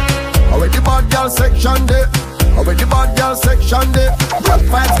section day. Already bad girl section day. Already bad girl section day. Rock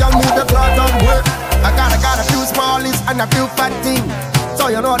fights girl move your cloth and go. I got a few smallies and a few fat things. So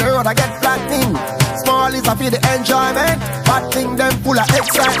you know the road I get flattening. Smallies I feel the enjoyment. Fat thing them full of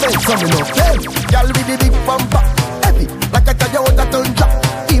excitement. So me no play. Girl with the big bumper. Heavy like a Toyota Tundra.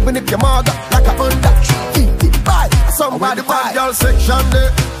 Even if your mother like a Honda 55. Somebody bad girl section day.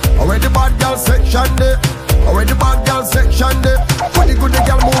 Already bad girl section day. Already bad girl section day. Goody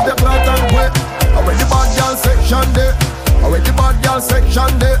girl move the cloth and go. Already bad girl section day. Already bad girl section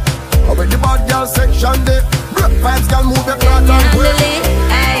day. Already bad girl section day. Black pipes girl move the cloth and go.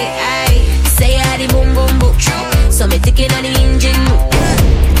 Ay, say I the boom boom boom. So me ticking on the engine.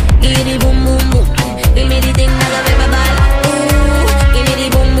 Give me the boom boom boom. Give me the thing that I make ball. Give me the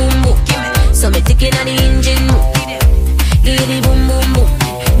boom boom boom. So me ticking on the engine. Give me the boom boom boom.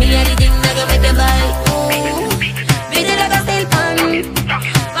 Me a the thing that I make the ball. Beat it like a steel pan.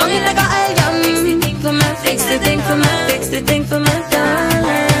 Bang it like a oil jam. Fix the thing for me. Fix the thing for my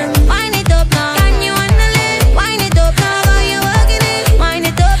darling. Wind it up now. Can you handle it? Wind it up now. How you working it? Wind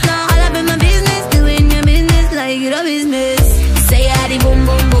it up now. All up in my business, doing your business like you're a business. Say I the boom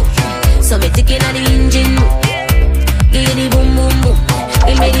boom boom. So me ticking on the engine. Give me the boom boom boom.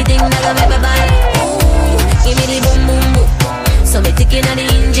 Give me the thing that I make ball. Give me the boom boom boom. So me ticking on the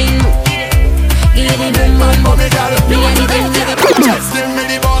engine. Give me the boom boom boom. Me and the thing that I just give me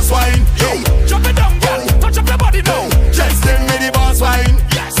the boss wine. Drop it down, girl. Touch up your body now. Just give me the boss wine.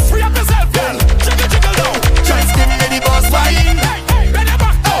 Yes, free up yourself, girl. Jiggle now. Just give me the boss wine. Bend your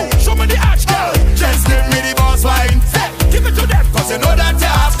back now. Show me the arch, girl. Just give me the boss wine. Give it to them, cause you know that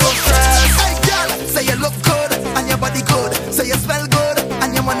you have to stress. Hey, girl, say you look good and your body good. Say you smell good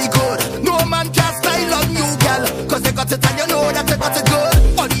and your money good. No man can style on you, girl, cause they got it and you know that they got it good.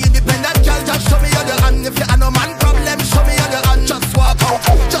 All the independent girl, just show me on your hand. If you have no man problem, show me on your hand. Just walk out,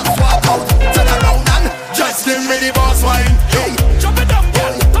 turn around and just give me the boss wine. Hey, drop it down,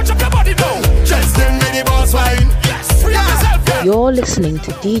 girl. Touch up your body now. Just give me the boss wine. Yes, free up yourself, girl. You're listening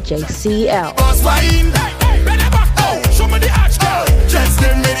to DJ CL. Boss wine. Bend your back now. Show me the arch, girl. Just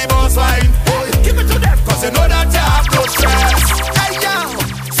give me the boss wine. Give it to them, cause you know that you have no stress. hey, yo,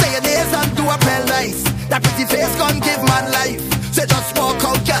 say your nails and do a pearl nice. That pretty face gon' give man life. Say just walk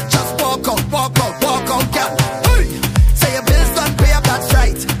out, girl. Just walk out, girl. Hey, say your bills done pay up, that's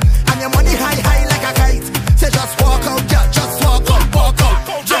right. And your money high like a kite. Say just walk out, girl. Just walk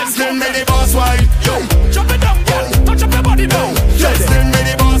out. Just give me the boss wine. Yo, jump it down, girl. Touch up your body now. Just give me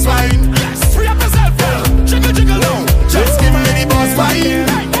the boss wine. Yes, free up yourself, girl.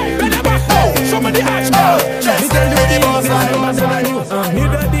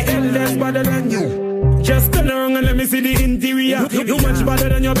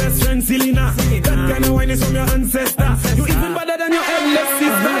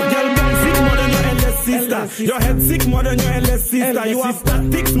 Your head sick more than your LS sister. You have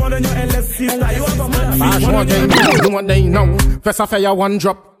statics more than your LS sister. You have a man sick more than your LS sister. One day now, first I fire one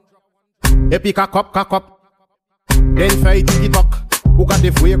drop. Epic a cup. Then fight TikTok. Who got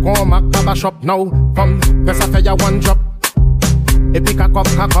the free come back baba shop now? Come, first I fire one drop. Epic a cup.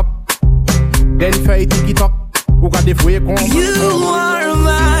 Then fight TikTok. Who got the free come back? You are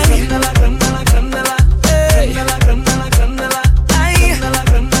mine.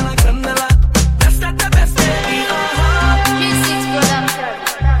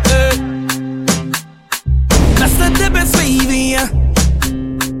 The best baby,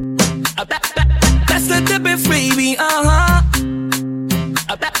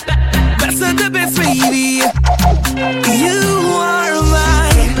 best of the best baby. You are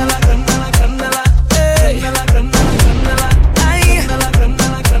mine. Best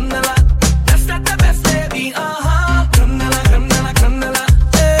of the best baby,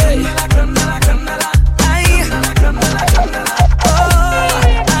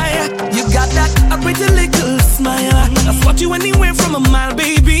 you got that a pretty little smile. I spot you anywhere from a mile,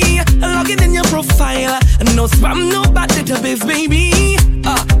 baby. Log it in your profile. No spam, no bad database, baby.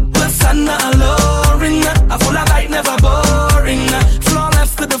 Persona alluring. I full of light, never boring.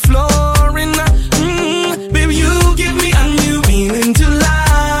 Flawless to the flooring. Baby, you give me a new meaning to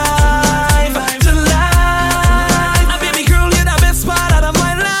life. To life. Baby girl, you're the best part out of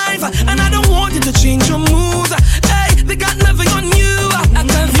my life. And I don't want you to change your moves. Hey, they got nothing on you.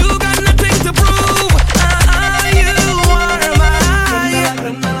 Cause you got nothing to prove.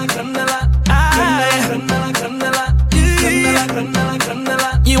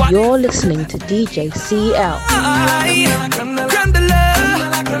 You are mine. You're listening to DJ CL.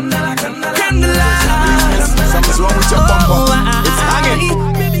 Something's wrong with your bumper. It's hanging.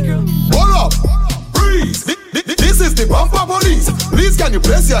 Hold up. Freeze. This is the bumper police. Please can you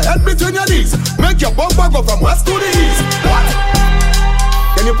place your head between your knees? Make your bumper go from west to the east. What?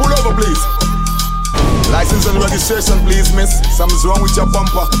 Can you pull over please? License and registration please miss. Something's wrong with your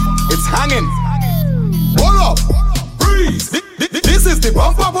bumper. It's hanging. Hold up. Freeze. This is the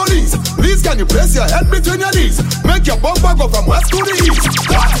bumper police. Please can you place your head between your knees? Make your bumper go from west to the east.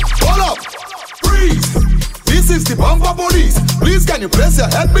 What? Hold up. Freeze. This is the bumper police. Please can you place your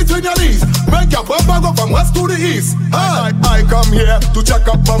head between your knees? Make your bumper go from west to the east. I come here to check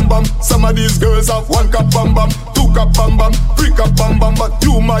up bum bum. Some of these girls have 1 cup bum bum, 2 cup bum bum, 3 cup bum bum. But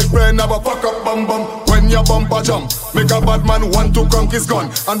you my friend have a fuck up bum bum. When your bumper jump, make a bad man want to crank his gun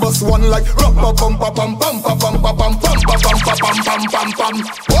and bust one like rubber bumper bum bum bum bum bum bum bum bum bum bum bum.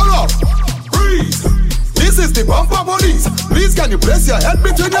 Hold up, freeze. This is the bumper police. Please can you place your head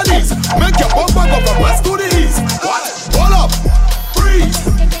between your knees? Make your bumper go from west to the east. What? Hold up, freeze.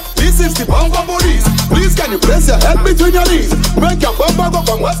 This is the bumper police. Please can you place your head between your knees? Make your bumper go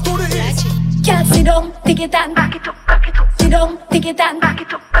from west to the east. Can't sit down, take it and back it up, back it up. Sit down, take it and back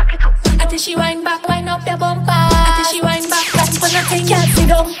it up, back it up. Until she wind back, wind up your bumper. Until she wind back, that's for nothing. Can't sit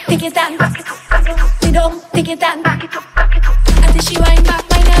down, take it and back it up, back it up. Sit down, take it and back it up, back it up. Until she wind back,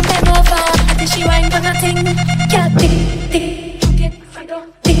 wind up bend over. Until she wind for nothing. Can't tick, tick, tick, sit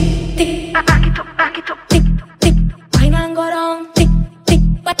down, tick, tick, back it up, tick, tick. Wind and go down, tick, tick,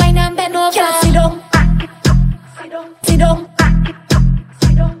 wind and bend over. Can't sit down, back it up, sit down, sit down, back it up,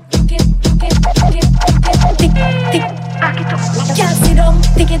 sit down, tick, tick, back it up. Can't sit down,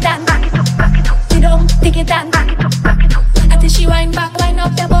 take it and back it up, sit down, take it and back it up, Until she wind back, wind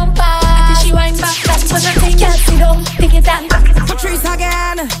up your bumper. Until she wind back, that's for nothing. Can't sit down, take it and back it up. Patrice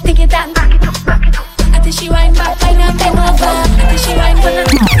again. Take it and back it up, Until she wind back, wind up bend over. Until she wind for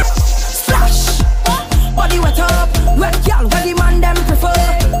nothing. Splash. Body wet up, wet girl, where the man them prefer.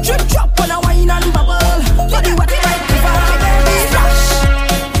 Drip drop when I wine and bubble. Body wet right prefer, baby. Splash.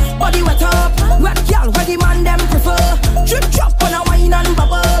 Body wet up, wet girl, where the man them prefer. Drip drop when I wine and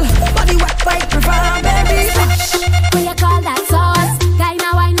bubble. Body wet right prefer, baby. Splash. Will you call that sauce?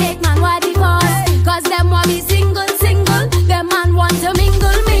 Kinda wine make man what it cost. Cause them want me single, single. Them man want to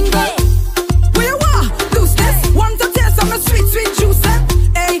mingle, mingle. Where you are? Loose this. Want to taste some sweet, sweet juice.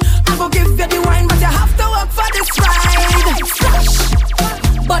 Hey, I go give you the wine, but you have to work for this ride. Splash.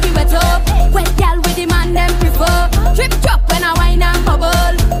 Body wet up, wet girl with the man them prefer. Drip drop when I wine and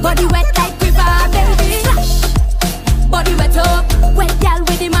bubble. Body wet like river, baby. Splash. Body wet up, wet girl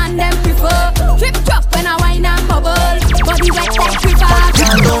with the man them prefer. Drip drop when I wine and bubble. Body wet like river.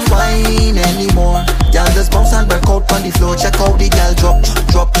 Girl don't whine anymore. Girl just bounce and break out on the floor. Check out the girl drop,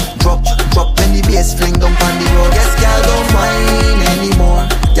 drop, drop, drop. When the bass fling down on the road. Yes, girl don't whine anymore.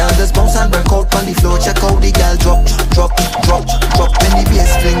 Girl just bounce and break out on the floor. Check out the girl drop, drop, drop, drop. When the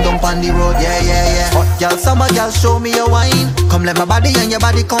bass fling down on the road. Yeah, yeah, yeah. Hot girl, summer girl, show me your wine. Come Come let my body and your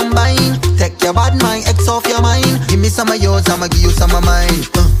body combine. Take your bad mind, X off your mind. Give me some of yours, I'ma give you some of mine.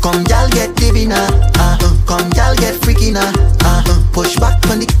 Come y'all get divina, come y'all get freaky now. Push back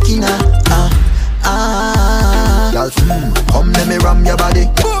on the kina, y'all, come let me ram your body.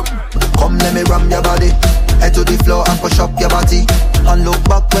 Come let me ram your body. Head to the floor and push up your body. And look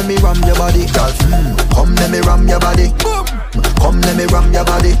back when me ram your body. Y'all, come let me ram your body. Come let me ram your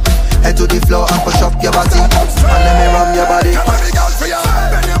body. Head to the floor and push up your body. And let me ram your body.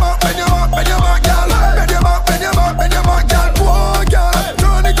 Bend your back, bend your back, bend your back, girl. Bend your back, bend your back, bend your back, girl. Whoa, girl.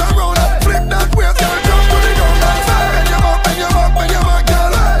 Turn it around and flip that waist, girl. Jump to the ground. Bend your back, bend your back, bend your back,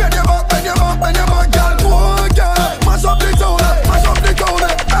 girl. Bend your back, bend your back, bend your back, girl. Whoa, girl. Mash up the town, mash up the town.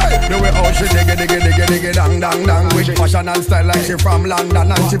 The way how she diggy, dang, dang, dang. With fashion and style like she from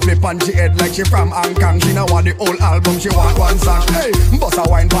London. And she flip on she head like she from Hong Kong. She know want the whole album, she want one song. Hey, bust a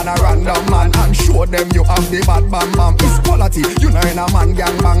wine pan a random man and show them you have the bad bam bam. It's quality, you know in a man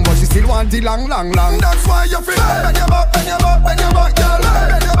gang bang. But she still want the long, long, long. That's why you feel bend your back, bend your back, bend your back, girl.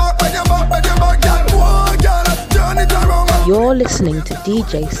 Bend your back, bend your back, bend your back, girl. Whoa, girl, turn it around. You're listening to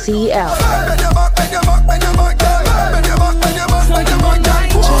DJ CL. Bend your back, bend your back, bend your back, girl. Bend your back, bend your back, bend your back, girl.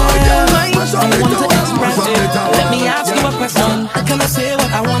 I want to express it. Let me ask you a question. Can I say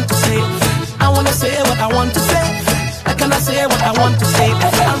what I want to say? I want to say what I want to say. Can I say what I want to say?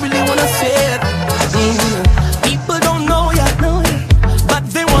 I really want to say it. People don't know yet, but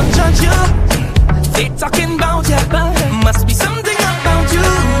they won't judge you. They talking about you, must be something about you.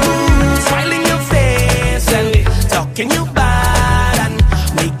 Smiling your face and talking you bad and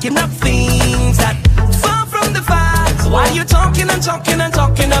making up things that far from the facts. Why you talking and talking and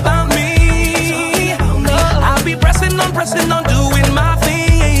talking about me? I'll be pressing on, doing my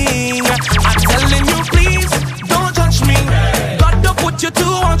thing. I'm telling you, please don't judge me. God don't put you to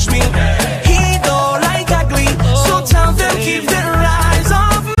watch me. He don't like ugly, so tell them keep their eyes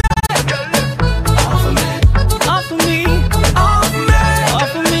off me. Off of me, off of me, off me,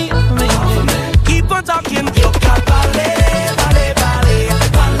 off of me, off of me. Keep on talking, yo, ballet, ballet, ballet,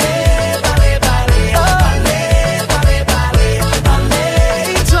 ballet, ballet, ballet, ballet, ballet, ballet, ballet,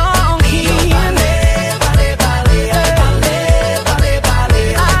 talking, ballet, ballet, ballet, ballet, ballet, ballet,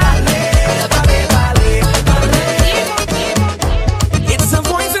 ballet, ballet, ballet. It's a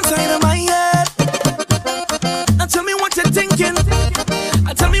voice inside of my head. Now tell me what you're thinking.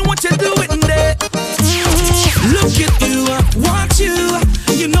 Tell me what you're doing there. Look at you, watch you.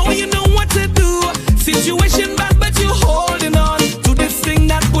 You know what to do. Situation bad, but you holding on to this thing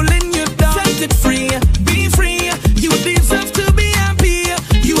that pulling you down. Set it free, be free. You deserve to be happy.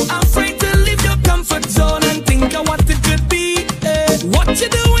 You are afraid to leave your comfort zone and think of what it could be. What you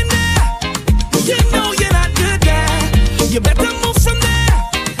doing there? You know you're not good there. You better move from there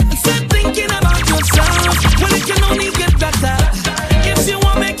and start thinking about yourself. Well, it can only get better if you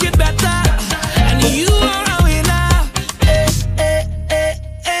want to make it better. And you are a winner.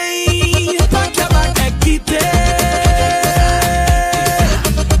 Pack your bag and keep it.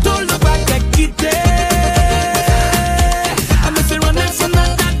 Don't look back and keep it. And if you run away from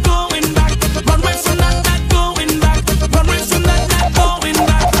that, not going back. Run away from that, not going back. Run away from that, not going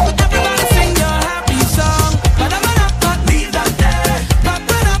back. Everybody sing your happy song. Ba-da-ba-da-ba, leave that there.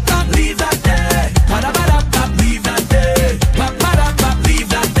 Ba-ba-da-ba, leave that there. Ba-da-ba-da-ba, leave that there. Ba-ba-da-ba, leave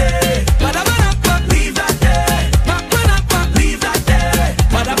that there. Ba-da-ba-da-ba, leave that there. Ba-ba-da-ba, leave that there.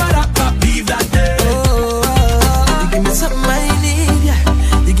 Ba-da-ba-da-ba, leave that there. You give me something I need, yeah.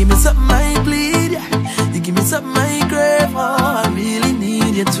 You give me something I bleed, yeah. You give me something I crave, oh, I really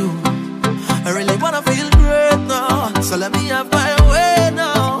need you too. I really wanna feel great now, so let me have my way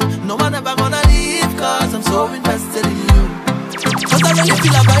now. No one ever gonna leave, cause I'm so invested in you. Cause I really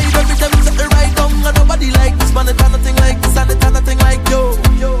feel a vibe every time you set the right down. And nobody like this man, it's nothing like this, and it's nothing like you.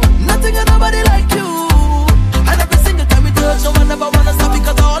 Nothing and nobody like you. And every single time we touch, no one ever wanna stop,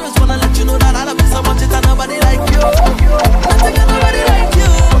 because I always wanna let you know that I love you so much, it's nobody like you. Nothing and nobody like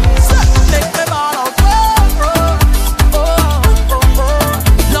you. So make me ball out.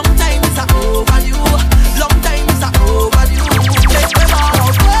 Long time is overdue. Long time is overdue. Make me ball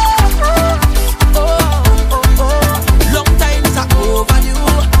out. Long time is overdue.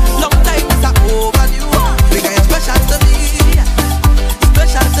 Long time is overdue. Because you're special to me.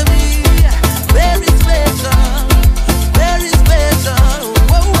 Special to me. Very special. Very special.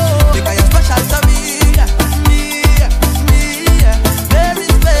 Whoa, whoa. Because you're special to me. Very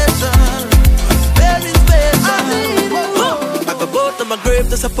special. Very special. I go go to my grave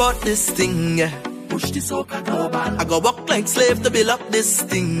to support this thing, yeah. Push this soca global. I go walk like slave to build up this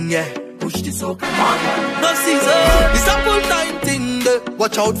thing, yeah. Push this soca global. No season, it's a full-time thing,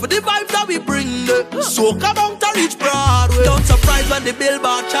 Watch out for the vibes that we bring. Soca bound to reach Broadway. Don't surprise when the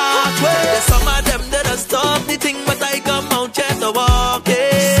billboard chart. There's some of them that are stop the thing, but I come out here to walk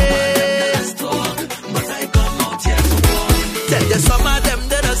it. Tell you some of them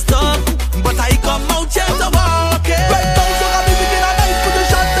that are stop, but I come out here to walk it. Right now, so I'm begin a nice put a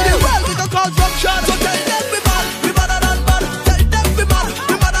shot to the world. We can cause rock shot. So tell them we bad, we better than bad. Tell them we bad,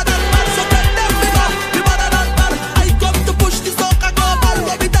 we better than bad. So tell them we bad, we better than bad. I come to push the soca global.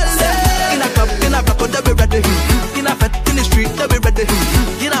 Let me tell them. In a club, they be ready. In a fete, in the street, they be ready.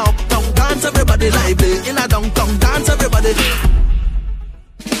 In a uptown dance, everybody lively. In a downtown dance, everybody.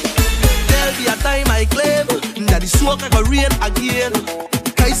 There'll be a time I claim that the soca go rain again.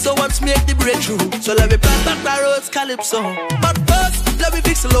 Calypso wants make the breakthrough, so let me plant back the roads, Calypso. But first, let me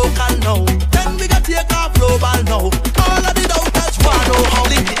fix the local now. Then we got take off global now. All of the doubters want to know how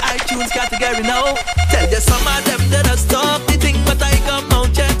the iTunes category now. Tell you some of them that are stop the thing, but I come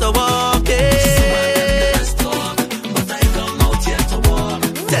out here to walk it.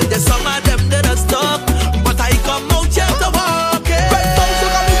 Tell you some of them that are stop, but I come out here to walk it. Right now,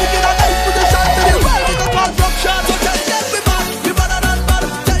 so come we get a nice put a shot to the world. We can call rock shot. So tell them we bad, we better than bad.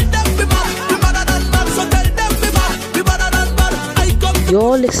 Tell them we bad, we better than bad. So tell them we bad, we better than bad. I come.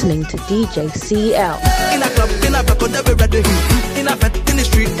 You're listening to DJ CL. In a club, in a club, they be ready. In a fete, in the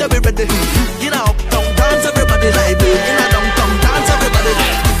street, they be ready. In a uptown dance, everybody lively. In a downtown dance, everybody.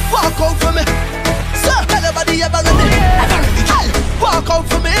 Walk out for me, sir. Everybody ever ready? Walk out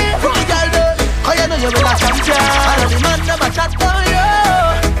for me, pretty girl, though. 'Cause you know you're with a champion. And the man never chat for you.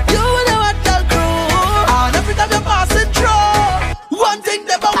 You with the hot girl crew. And every time you're passing through, one thing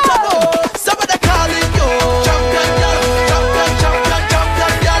they bound to know. Somebody calling you champion girl, champion, champion,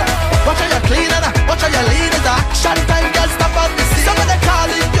 champion girl. Watch how you clean and watch how you lean it. Action time, girl, stop on the scene. Somebody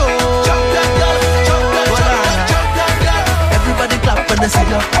calling you champion girl, champion, champion, champion girl. Everybody clap when they see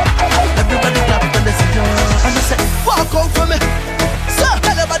you. Everybody clap when they see you. And they say, walk out for me.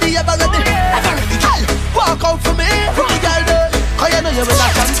 Everybody ever ready? Walk out for me, pretty girl, though. 'Cause you know you're with a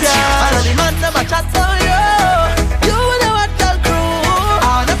champion. And the man never chat for you. You with the hot girl crew.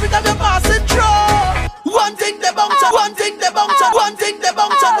 And every time you're passing through, one thing they bound to, one thing they bound to, one thing they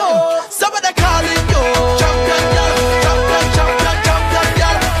bound to know. Somebody calling you champion girl, champion, champion, champion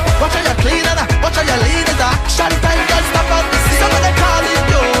girl. Watch how you clean and watch how you lean it. Action time, girl, stop on the scene. Somebody calling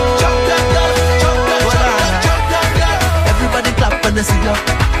you champion girl, champion, champion, champion girl. Everybody clap when they see you.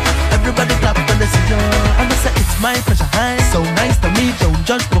 Everybody clap when they see you. And they say it's my pleasure, hi. So nice to meet you,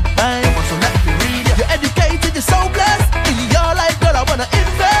 judge book by. So let me read you. You're educated, you're so blessed. In your life, girl, I wanna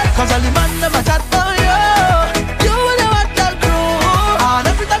invest. 'Cause all the man never chat for you. You and your hot girl crew. And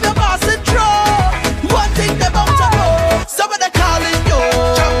every time you're passing through, one thing they bound to know. Somebody calling you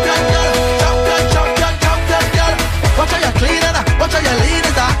champion girl, champion, champion, champion girl. Watch how you clean and watch how you lean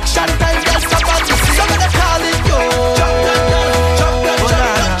it. Action time, girl, stop on the scene. Somebody calling you champion girl, champion,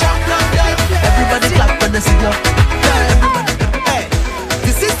 champion, champion girl. Everybody clap when they see you. Everybody, hey.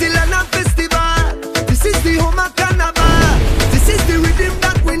 This is the land of festival. This is the home of carnival. This is the rhythm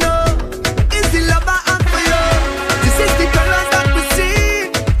that we know. It's the love I have for you. This is the colors that we see.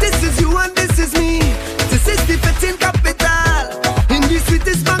 This is you and this is me. This is the fitting capital in the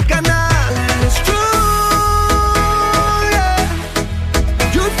sweetest bacchanal. It's true, yeah.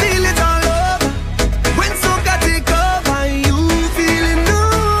 You feel it all over when soca take over. You feel it new,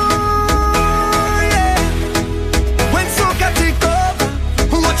 yeah. When soca take over,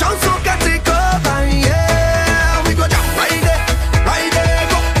 watch out soca take over, yeah. We go jump right there,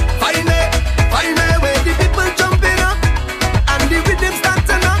 go. Find me where the people jumping up and the rhythm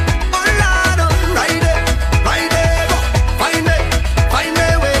starting up. Oh Lord, oh, right there, go. Find me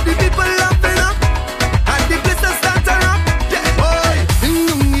where the people laughing up and the place that starting up. Yeah, boy. Ding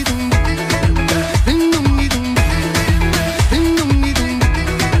dong ding ding ding dong ding ding ding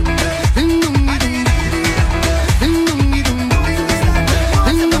dong ding ding ding dong ding ding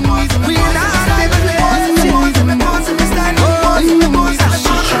we not the place.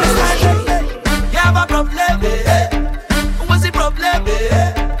 You have a problem, what's the problem?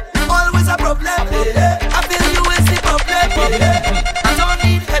 Always a problem. I feel you is the problem. I don't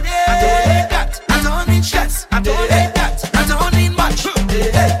need headache, I don't need stress, I don't need that, I don't need much.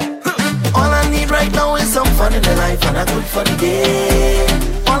 All I need right now is some fun in the life and a good funny day.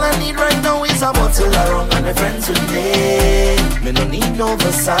 All I need right now is a bottle of rum and a friends with me. Me no need no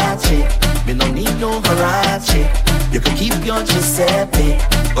Versace, me no need no Huarache. You can keep your Giuseppe,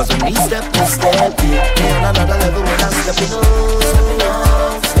 'cause when we step to step it, me on another level when I'm stepping up, stepping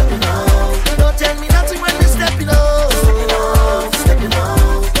up, stepping up. Don't tell me nothing when we stepping up, stepping up, stepping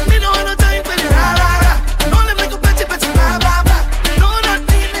up. Me no want no time for the rah rah rah. Don't live like a petty petty blah blah blah. No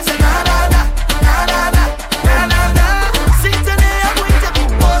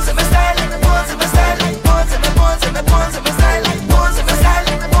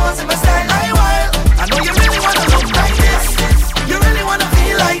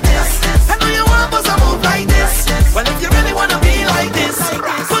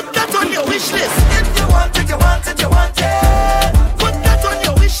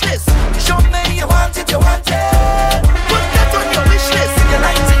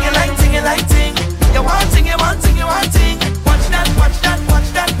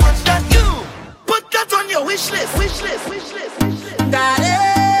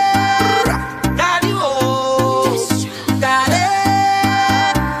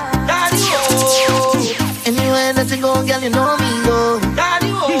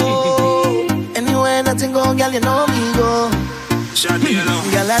girl, you know me go.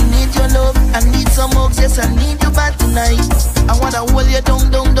 Girl, I need your love, I need some hugs, yes, I need you bad tonight. I wanna hold you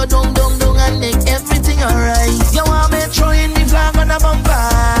down, and make everything alright. You want me throwing the flag on the bumper,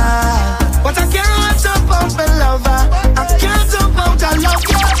 but I can't talk about my lover. I can't talk about I love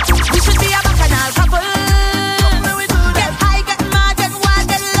you. We should be a bacchanal couple. Get high, get mad, get wild,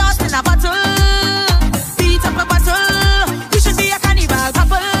 get lost in a bottle. Beat up a bottle. We should be a carnival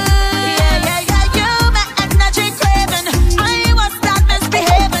couple.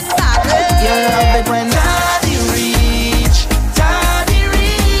 When daddy reach,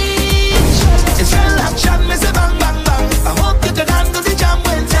 it's real action, me say bang, bang, bang. I hope you can handle the jam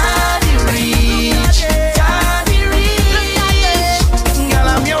when daddy reach. Girl,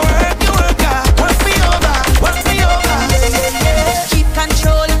 I'm your worker, work me over. Keep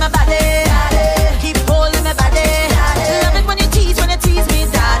controlling my body, keep holding my body. Love it when you tease me,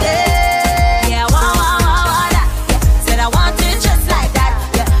 daddy. Yeah, wow, that. Yeah, said I want it just like that.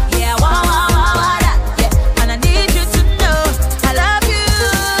 Yeah, wow.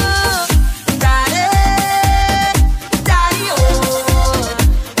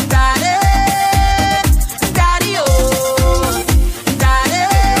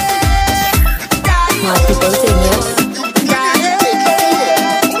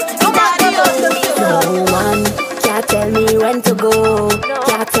 To go,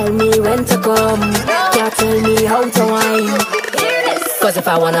 can't tell me when to come, can't tell me how to whine. Cause if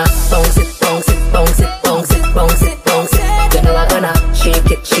I wanna bounce it, you know I'm gonna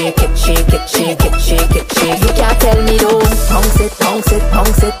shake it. You can't tell me don't bounce it.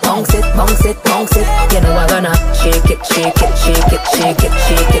 You know I'm gonna shake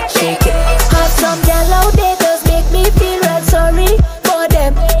it. Have some yellow daters make me feel real sorry for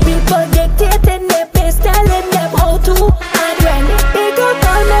them. People dictating their pace, telling them how to. Pick up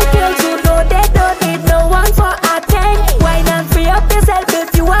all my girls, you know they don't need no one for a 10. Wine and free up yourself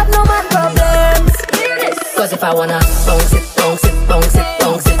if you have no man problems. Cause if I wanna bounce it, you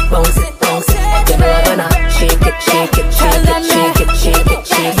know I'm gonna shake it.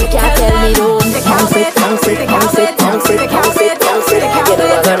 You can't tell me don't bounce it. You know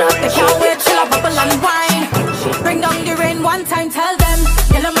I'm gonna shake it. Chill up, bubble and wine. Bring down the rain one time, tell them,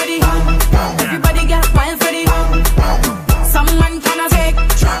 girl, I'm ready. Everybody get wild for the. Some man cannot take,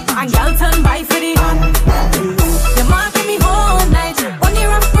 and girl turn by for the. You're marking me whole night. On your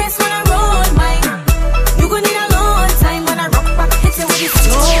rough wrist when I roll mine. You gon' need a long time when I rock back, hit you with the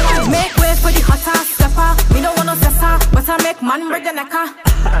slow. Make way for the hotter stepper. Me don't want no stepper, but I make man break the necker.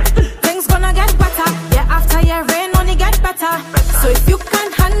 Things gonna get better. Yeah, after your rain only get better. So if you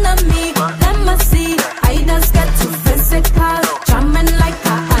can't handle me, let me see. I just get too physical, jamming like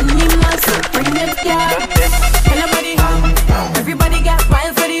an animal. So bring it down. Everybody get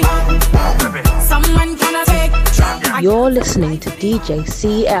wild for the. Someone cannot take. You're listening to DJ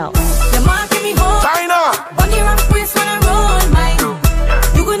CL. You're marking me home. China. On your rough wrist when I roll mine.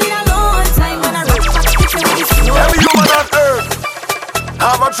 You gon' need a long time when I rock back. Every human on earth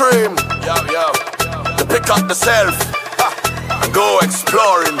have a dream. To pick up the self and go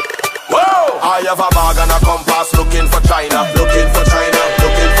exploring. Whoa! I have a bag and a compass looking for China.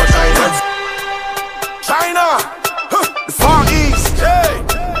 China, the Far East, hey.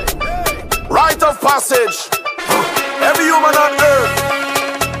 Rite of passage. Every human on earth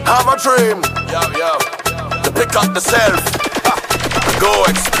have a dream. To pick up the self and go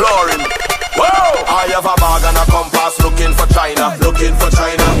exploring. Whoa! I have a bag and a compass looking for China.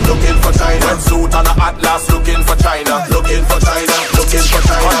 Red suit and a atlas looking for China.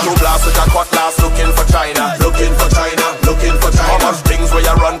 One two blast with a cutlass looking for China. How much things where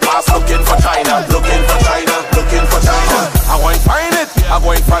you run past looking for China. I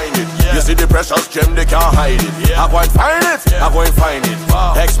go and find it. You see the precious gem, they can't hide it. I go and find it.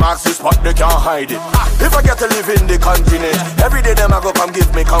 X marks the spot, they can't hide it. If I get to live in the continent, every day them I go come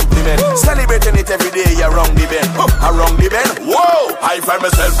give me compliment. Celebrating it every day, you're wrong the bend. Whoa! I find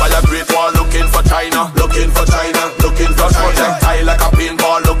myself by a great wall looking for China. Projectile like a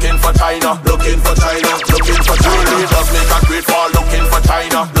pinball looking for China. Really just make a great wall looking for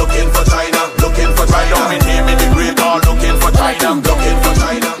China. Right down with him in the great wall looking for China.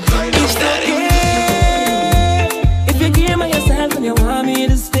 It's that if you give me yourself and you want me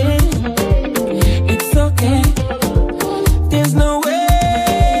to stay, it's okay. There's no way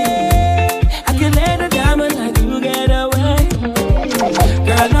I can let a diamond like you get away.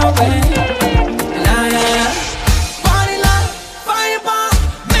 Girl, no way. Party love, fire bomb,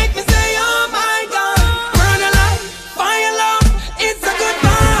 make me say oh my God. Burn a light, fire love, it's a good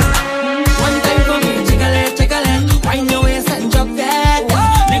vibe. One time for me, chickle, wind your waist and drop that.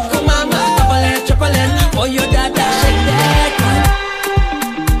 Little mama, double it, triple it. Oh, you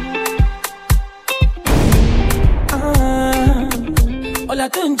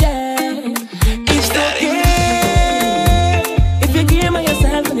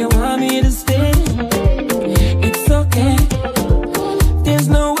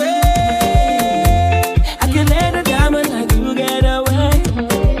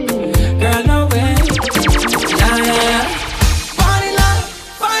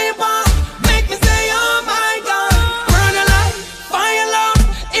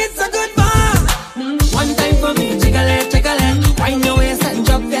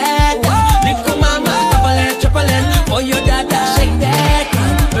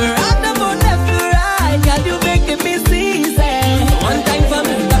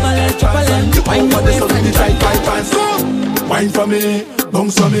wine for me,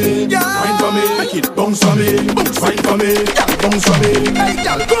 bounce for me, wine for me, make it bounce for me, wine for me, bounce for me. Hey,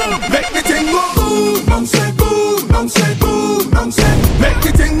 girl, boom, make the thing go boom, bounce it, boom, bounce it, boom, bounce it, make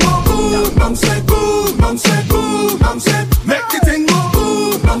the thing go boom, bounce it, boom, bounce it, boom, bounce it, make the thing go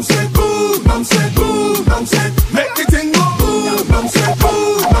boom, bounce it, boom, bounce it, boom, bounce it, make the thing go boom, bounce it,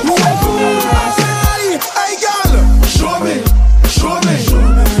 boom, bounce it, boom, bounce it. Hey, girl, show me,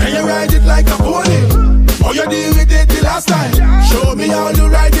 can you ride it like a pony? How you deal with it the last time? Show me how you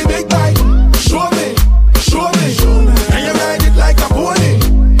ride the big bike. Show me, can you ride it like a pony?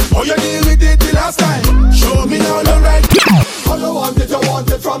 How you deal with it the last time? Show me how you ride. How you want it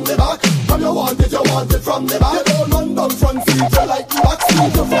from the back. How you want it from the back. You don't run down front seat, you like the back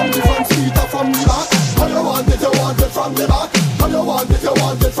seat. You from the front seat or from the back. How you want it from the back. How you want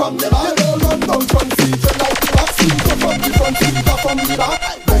it from the back. You don't run down front seat, you like the back seat. You from the front seat or from the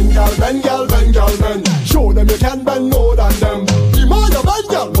back. Bend, girl, bend. Show them you can bend more than them. The more you bend,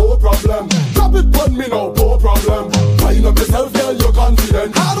 girl, no problem. Drop it on me now, no problem. Wind up yourself, girl, you're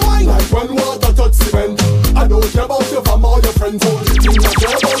confident. Hard wine like when water touch cement. I don't care about you from all your friends. Only thing I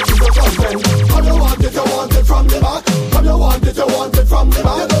care about is the content. How you want it from the back. How you want it from the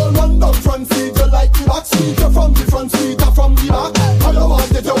back. You don't run down front seat, you like the back seat. You're from the front seat or from the back. How you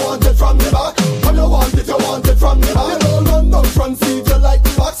want it from the back. How you want it from the back. You don't run down front seat, you like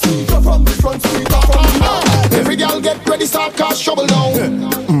the back seat. You're from the front seat or from the back. Every girl get ready, start cause trouble now.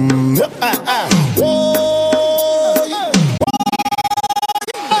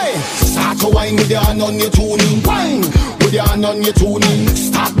 Start to wine with your hand on your tuning. Wine with your hand on your tuning.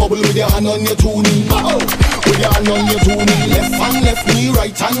 Start bubble with your hand on your tuning. Bubble with your hand on your tuning. Left hand, left knee,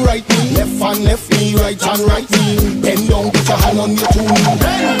 right hand, right knee. Left hand, left knee, right hand, right knee. Bend down, put your hand on your tuning.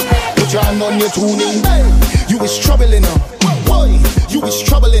 Bend, put your hand on your tuning. You is troubling her. Boy, you is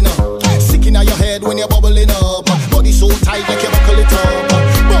troubling her. Sticking out your head when you're bubbling up. Body so tight like you buckle it up.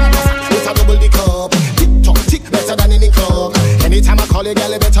 Bump with a double the cup. Tick tock, tick better than any club. Anytime I call you,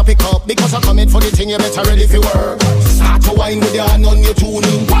 girl, you better pick up. Because I'm coming for the thing, you better ready for work. Start to wine with your hand on your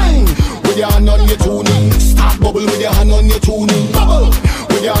tuning. Wine with your hand on your tuning. Start bubble with your hand on your tuning. Bubble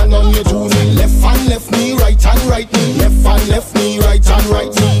with your hand on your tuning. Left hand, left knee, right hand, right knee. Left hand, left knee, right hand,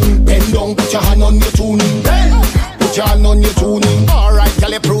 right knee. Bend down, put your hand on your tuning. Bend. Put your hand on your tuning. Alright,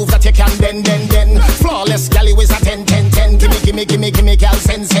 girl, you prove that you can bend. Flawless, girl, you is a 10. Gimme, girl,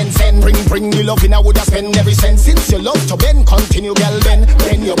 send. Bring the love in, I woulda spend every cent. Since you love to bend, continue, girl, bend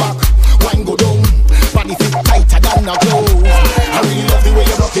your back. Wine go down, body fit tighter than a glove. I really love the way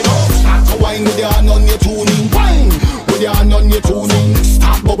you rock it off. Start to wine with your hand on your tuning. Wine with your hand on your tuning.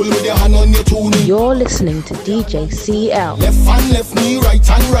 Start bubble with your hand on your tuning. You're listening to DJ CL. Left hand, left knee, right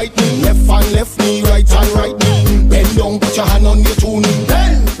hand, right knee. Left hand, left knee, right hand, right knee. Bend down, put your hand on your tuning.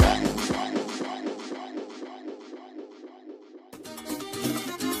 Bend.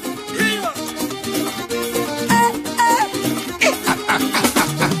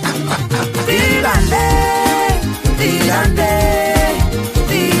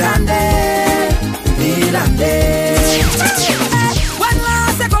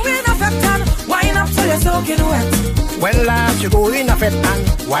 When last you go in a fet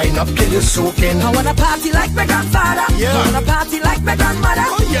and wine up till you're soaking. I wanna party like my grandfather. Yeah. I wanna party like my grandmother.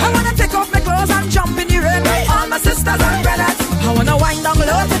 Oh, yeah. I wanna take off my clothes and jump in the rain. Hey. All my sisters and brothers. I wanna wind down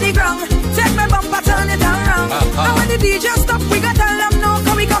low to the ground. Take my bumper, turn it around. And when the DJ stop, we gotta tell them no,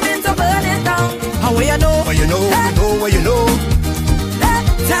 cause we coming to burn it down. How will you know? Where you know, where you know.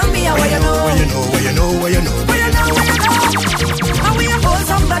 Tell me how you know. Where you know, where you know, where you know. Where you know, where you know. How will you hold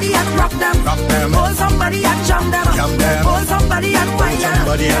somebody and rock them? Rock them. Hold somebody and jam them. Jam them. Hold somebody and wine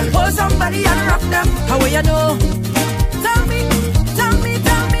them. Hold somebody and rock them. How will you know? Tell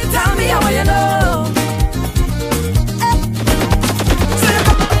me how will you know?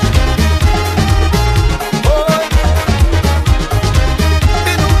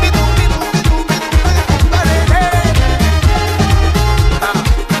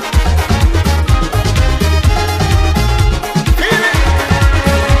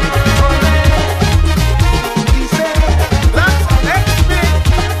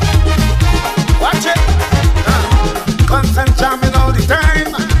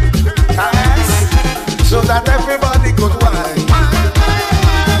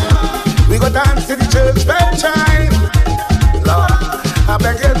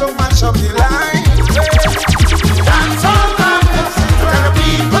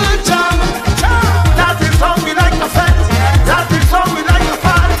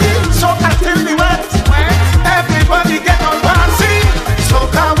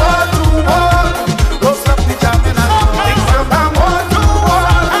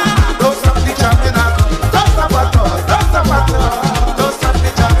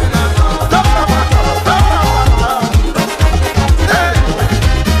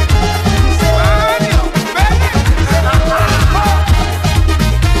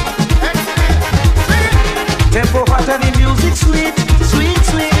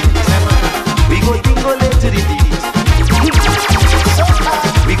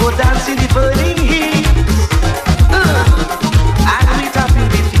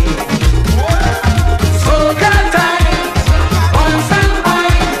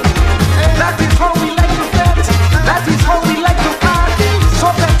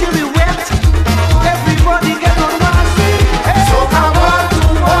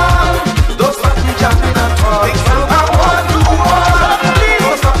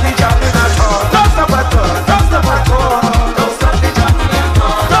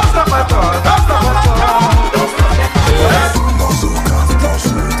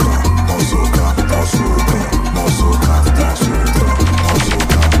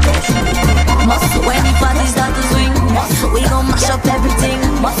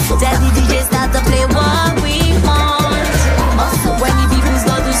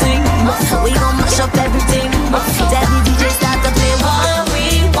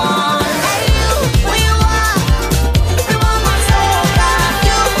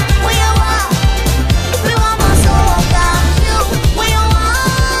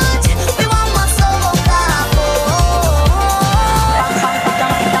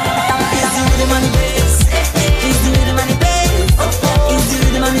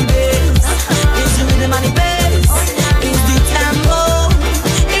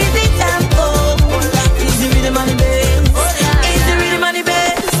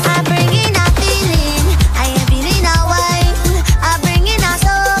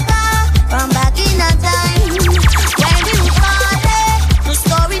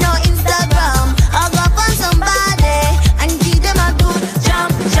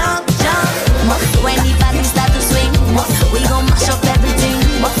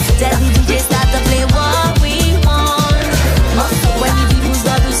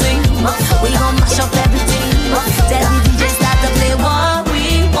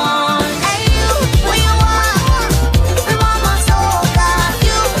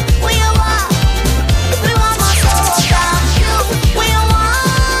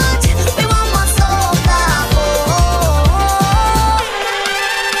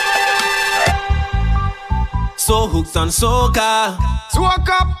 hooked on soca.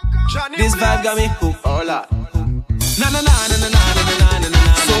 Soca. This vibe got me hooked. Oh Lord. Na na na na na na na na na na.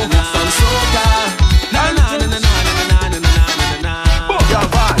 So hooked on soca. Na na na na na na na na na.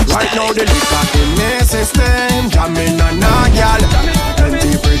 Right now the liquor in the system, jamming on a gal.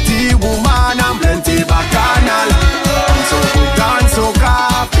 Plenty pretty woman and plenty bacchanal. I'm so hooked on soca,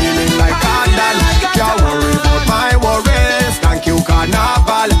 feeling like candle. Can't worry about my worries, thank you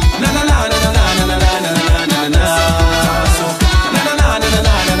Carnival. Na na na na na na na na na na na. Na na na na na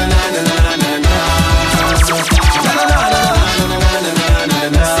na na na na na na. Na na na na na na na na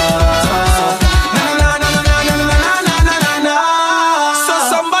na.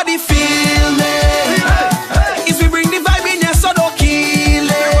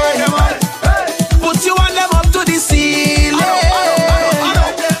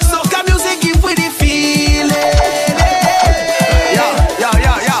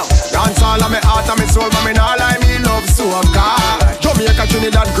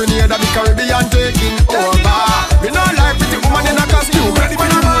 Trinidad, Grenada, the Caribbean taking over. Me not like pretty woman in a costume. Ready for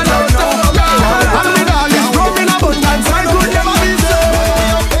the man out soca. And with all this rum in abundance, I could never be so.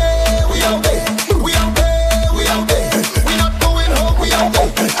 We out there, we out there, we out there. We not going home, we out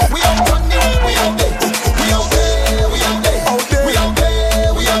there. We out there, we out there. We out there, we out there. We out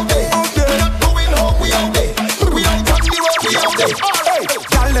there, we out there. We not going home, we out there. We out there, we out there. Hey,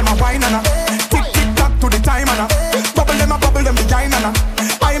 y'all them a wine and a tick tick tock to the time and a bubble them behind and a.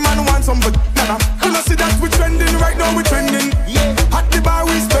 I man want some banana. You know see that we trending right now, we trending. Yeah, at the bar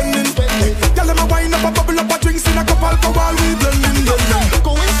we spending. Y'all let me wine up a bubble up a drinks in a cup alcohol we blending.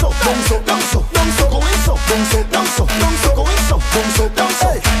 Going so, down so, down so, down so, going so, down so, down so, down so, going so, down so, down so.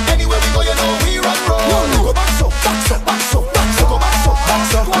 Anywhere we go, you know we run roll. Go back so, back so, back so, back so, go back so, back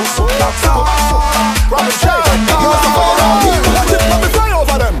so, back so, back so, go back so. Robin Shea, you must go around here. Let me fly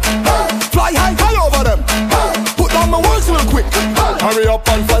over them, fly high, high over them. Put down my words real quick. Hurry up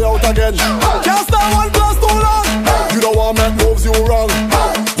and fly out again. Can't stand one class too long. You don't want make moves you wrong.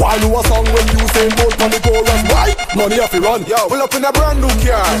 Why do a song when you say both on the chorus? Why? Money have to run. Yo, pull up in a brand new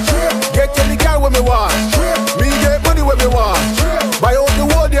car. Get any car when me want. Me get money when me want. Buy out the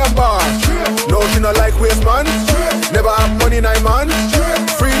whole damn bar. No, she not like waste man. Never have money 9 months.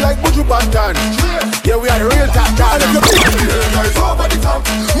 Free like Buju Bantan. Yeah, we are the real top guys. My behavior is over the top.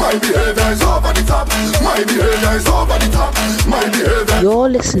 My behavior is over the top. My behavior is over the top. My behavior. You're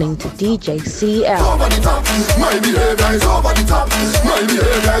listening to DJ CL. Over the top. My behavior is over the top. My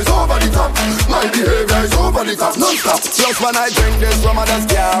behavior is over the top. My behavior is over the top. Non-stop. Just when I drink this rum, I just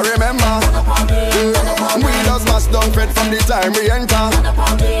can't remember. We just must down fed from the time we enter.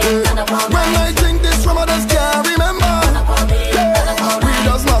 When I drink this rum, I just can't remember. We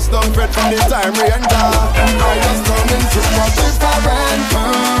just must down fed from the time we enter. I just turn into a different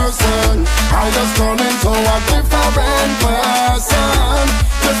person. I just turn into a different person.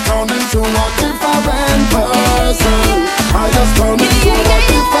 Just turn into a different person. I just turn into a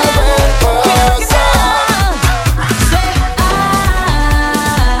different person.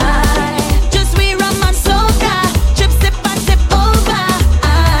 Just we rum and soca, chip sip and tip over.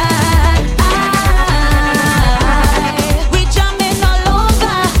 We jamming all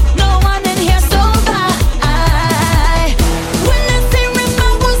over, no one in here sober. When I say rim, I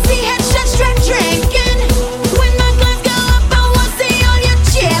will see headshot straight drinking. When my glass go up, I will see all you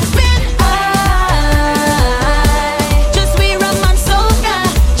chipping. Just we rum and soca,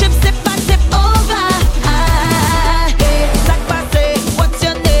 chip sip and tip over. Say, what's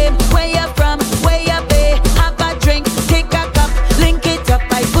your name? Where you from? Where you be? Have a drink, take a cup, link it up,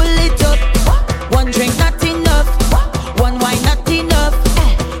 I pull it up. One drink not enough, one wine not enough.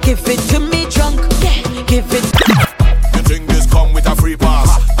 Give it to me drunk, give it. You think this come with a free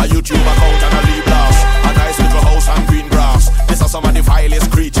pass? A YouTube account and a lead blast. A nice little house and green grass. These are some of the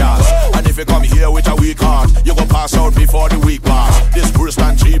vilest creatures. And if you come here with a weak heart, you go pass out before the week pass. This worse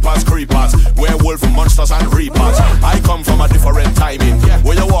than cheapers, creepers, werewolf, monsters and reapers. I come from a different timing,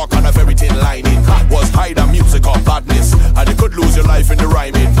 where you walk and have everything lining. Was hide and music or badness, and you could lose your life in the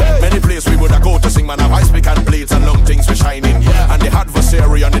rhyming. Many places we would have go to sing, man, have ice pick and blades and long things were shining. And the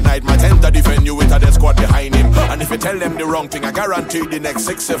adversary on the night might enter the venue with a death squad behind him. And if you tell them the wrong thing, I guarantee the next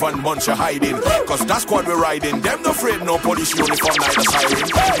 6-7 months you're hiding. Cause that squad we're riding, them no afraid no police uniform, neither siren.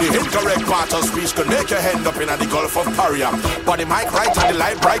 The incorrect part of speech could make your hand up in the Gulf of Paria. But the mic right and the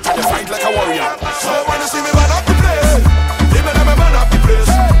light bright and you fight like a warrior. So when you see me burn up the place, they may let me burn up the place.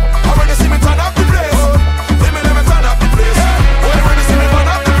 And when you see me turn up the place, they may let me turn up the place. When you see me burn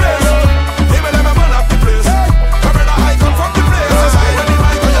up the place, they may let me burn up the place. Come in, I come from the place. I when the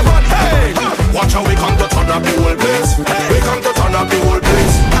mic on your body. Hey, watch how we come to turn up the whole place. We come to turn up the whole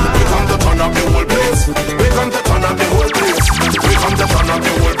place. We come to turn up the whole place. We come to turn up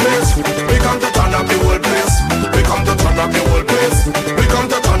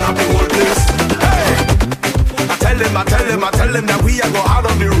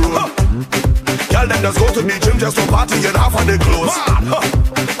just go to the gym just to party and half of the clothes.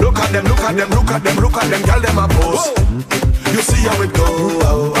 Look at them, look at them, look at them, look at them, girl them a pose. You see how it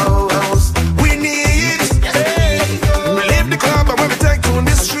goes. We need it. We leave the club and when we take to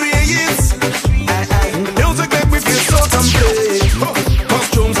the streets, music make me feel so complete.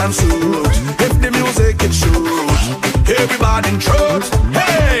 Costumes and suits, if the music it shoots, everybody in truth.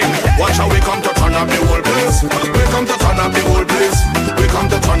 Hey, watch how we come to turn up the whole place. We come to turn up the whole place. We come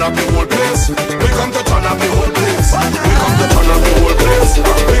to turn up the whole place. We come to turn up the whole place. We come to turn up the whole place.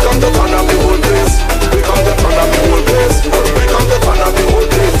 We come to turn up the whole place. We come to turn up the whole place. We come to turn up the whole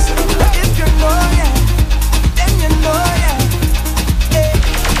place. If you know, yeah, then you know, yeah. Hey.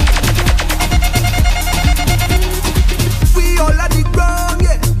 We all at the ground,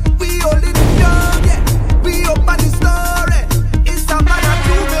 yeah. We all in the young, yeah. We up on the story. It's a man of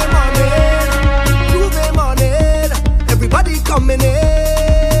Juve morning. Everybody coming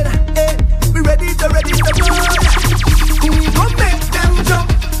in. Hey. We ready to go. We gon' make them jump.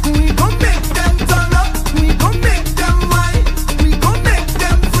 We gon' make them turn up. We gon' make them wine. We gon' make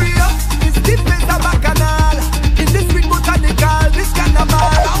them free up. It's the place of Bacchanal. In this street botanical, this carnival.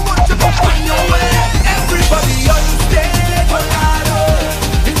 I want you to find your way. Everybody on stage, Bocado.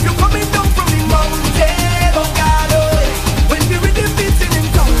 If you're coming down from the mountain, Bocado. When the rhythm beats in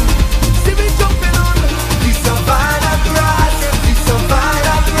town, see me jumping on the savannah grass, the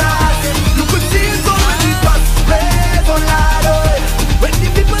savannah grass. You could see it already past red, Bocado. When the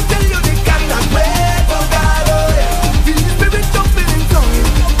people tell you they cannot wait, Bocado. Feel the spirit jumping in town.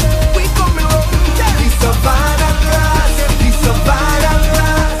 We coming round the savannah grass, the savannah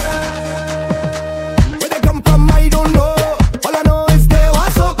grass. Where they come from, I don't know. All I know is they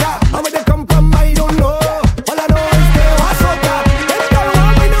want soca. And where they come from, I don't know. All I know is they want soca. Them gal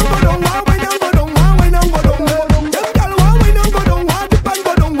want we don't go down, want we don't go down, want we don't go down. Them gal want we don't go down, want dip and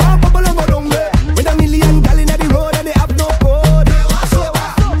go down, want bubble and go down. When a million gal inna the road and they have no code.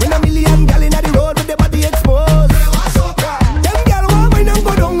 When a million gal inna the road with their body exposed. Them gal want we don't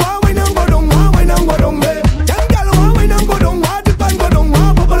go down, want we don't go down, want we don't go down. Them gal want we don't go down, want dip and go down,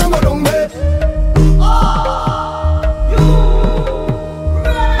 want bubble and go down.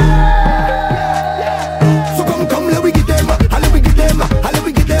 So come, let we get them, let we get them, let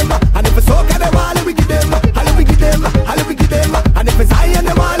we get them. And if it's soca, them all, let we get them, let we get them, let we get them. And if it's high,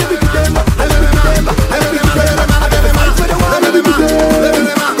 them all, let we get them, let we get them, let we get them. And if it's high for the wall, let we get them.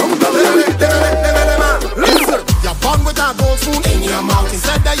 Come, let we get them. Listen, you're born with a gold spoon in your mouth.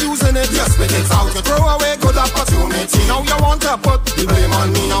 Instead of using it, just spit it out. You throw away good opportunity. Now you want to put the blame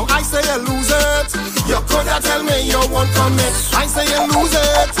on me. Now I say you lose it. You coulda tell me you won't commit. I say you lose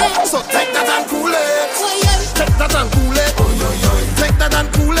it. So take that and cool it. Take that and cool it. Take that and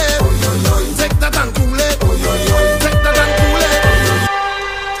cool it. Take that and cool it. Take that and cool it.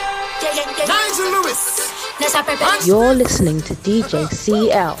 Nigel Lewis. You're listening to DJ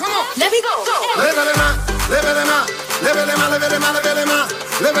CL. Come on, let me go. Live it, man. Live it, man. Live it, man. Live it, man. Live it, man.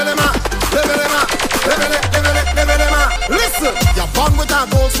 Live it, man. Live it, man. Live it, live it, man. Listen, you're born with a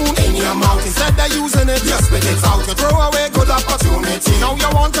gold spoon in your mouth. Instead of using it, just spit it out. You throw away good opportunity. Now you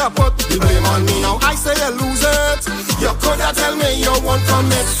want to put the blame on me. Now I say you lose it. You coulda tell me you won't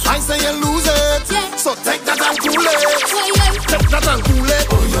commit. I say you lose it. So take that and cool it. Take that and cool it.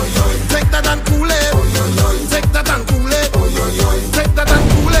 Take that and cool it. Take that and cool it. Take that and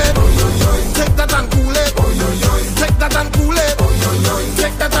cool it. Take that and cool it. Take that and cool it.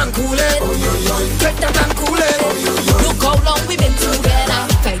 Take that and cool it. Take that and cool it. Look how long we've been together,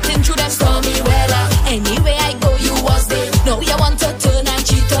 fighting through that stormy weather. Anywhere I go, you was there. Now you want to turn and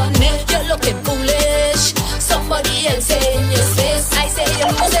cheat on me. You're looking foolish. Somebody else in your space. I say you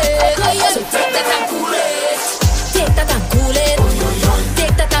lose it. So take that and cool it. Take that and cool it.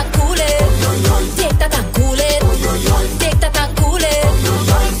 Take that and cool it. Take that and cool it. Take that and cool it.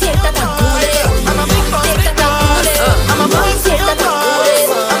 Take that and cool it. I'm a big boss. Take that and cool it. I'm a boss. Take that and cool it.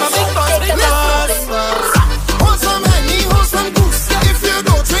 I'm a big boss. Take that and cool it. Hold some honey, hold some goose. If you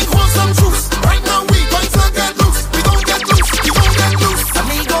don't drink, hold some juice. Right now we going to get loose. We gon' get loose. We gon' get loose. And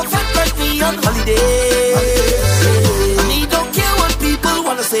me go fat like me on holiday. And me don't care what people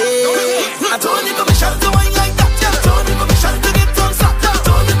wanna say. I told him permission to wine like that. I told him permission to get on slap. I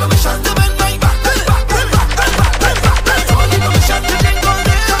told him permission to bend my back. I told him permission to drink all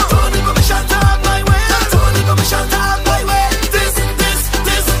day. I told him permission to have my way. I told him permission to have my way. This,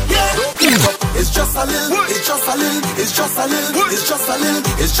 yeah. It's just a little, it's just a little, it's just a little, it's just a little,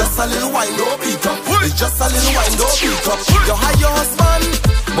 it's just a little wine, don't beat up. It's just a little wine, don't beat up. You hide your husband,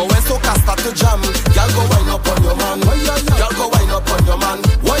 but when soca start to jam, y'all go wine up on your man. Y'all go wine up on your man.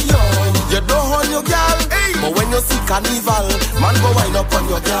 Why you don't hold your girl, but when you see Carnival, man go wine up up on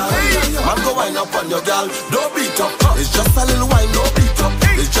your girl. Man, go wind up on your girl. Don't beat up. It's just a little wine, no beat up.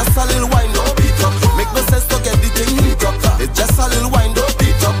 It's just a little wine, no beat up. Make no sense to get the thing beat up. It's just a little wine, don't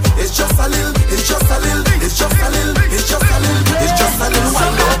beat up. It's just a little, it's just a little, it's just a little, it's just a little, it's just a little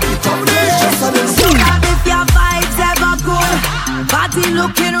wine, don't beat up. It's just a little. So if your vibes ever good, body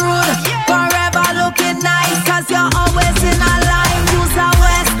looking rude, forever looking nice, cause you're always in a line. Use a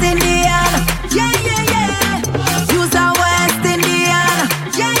West Indian, yeah, yeah, yeah. Use a West Indian,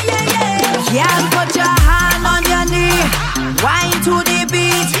 yeah, yeah, yeah. Yeah, put your hand on your knee, wine to the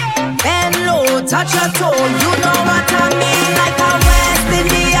beat, bend low, touch your toe, you know what I mean. Like a West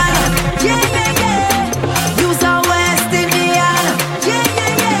Indian, yeah, yeah, yeah. Use a West Indian, yeah,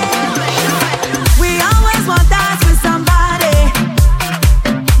 yeah, yeah. We always want dance with somebody.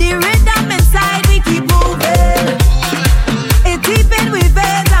 The rhythm inside we keep moving. It deep in we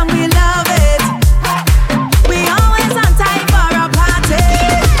veins and we love it. We always on time for a party.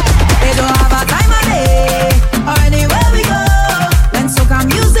 They don't have a time of day or anywhere we go. When soca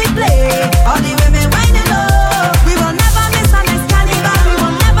music play, all the women winding low. We will never miss a next carnival. We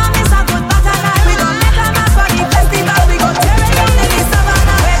will never miss a good battle night. We don't let them ask for the festival. We go tear it down in the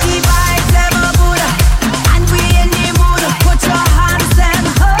savannah. Where the vibes ever good and we in the mood. Put your hands them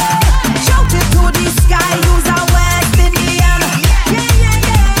high, shout it to the sky. Use a West Indian, yeah, yeah,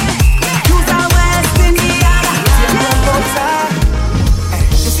 yeah. Use a West Indian,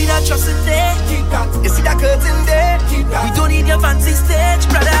 You see that trust in there? You see that curtain there? We don't need your fancy stage,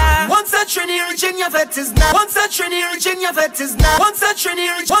 brother. Once a Trini region, your vet is now. Once a Trini region, your vet is now. Once a Trini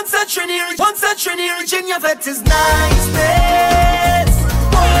region, once a Trini region, once a Trini region, your vet is nice. This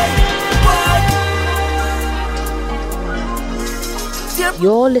boy.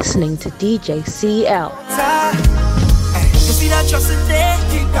 You're listening to DJ CL. You see that trust in there?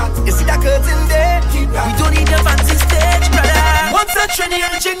 You see that curtain there? We don't need your fancy stage, brother. Once a Trini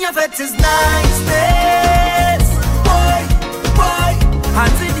region, your vet is nice. This boy.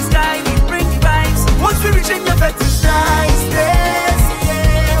 Hands in the sky, we bring the vibes. Once we reach in your vet is nice. This,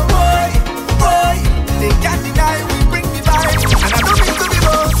 yeah, boy. They can't deny we bring the vibes. And I don't mean to be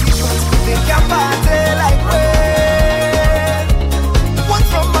bossy, but they can party like we. One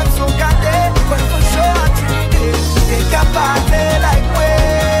from man so got there, but for sure I treat it. They can party like we.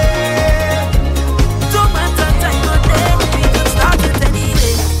 Don't matter time or day, we can start it any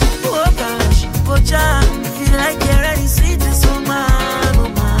day. Oh gosh, Boja, feel like you're ready, sweet and so much.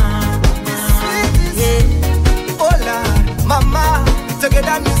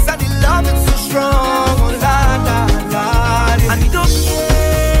 Togetherness and the love is so strong. Oh la la la. And we don't care.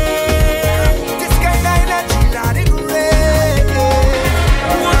 This kind of energy, not it great.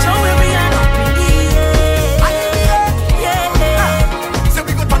 Watch how we are up in the air. Yeah. So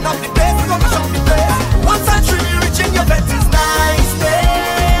we go turn up the place, we gonna show the place. Once a Trini reaching your bed is nice.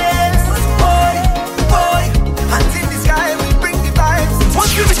 Yes. Boy. Hands in the sky, we bring the vibes.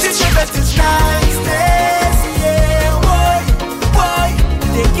 Once we reach your bed is nice.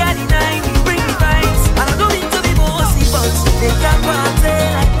 They can't deny we bring the vibes. And I don't mean to be bossy, but they can't party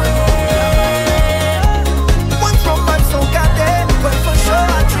like we. One from man so got there, but for sure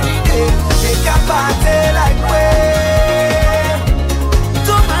I treat it. They can't party like we.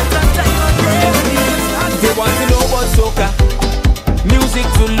 Don't matter time or day. They want to know about soca, music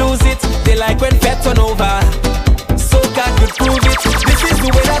to lose it. They like when fat turn over. Soca could prove it. This is the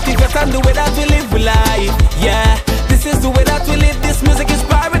way that we get and the way that we live with life. Yeah. This is the way that we live, this music is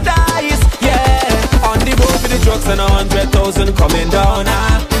paradise, yeah. On the road with the drugs and 100,000 coming down,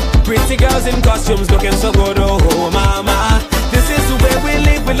 Pretty girls in costumes looking so good, oh mama. This is the way we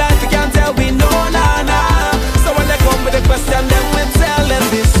live, we like, we can't tell, we know, nah. So when they come with a question, then we tell them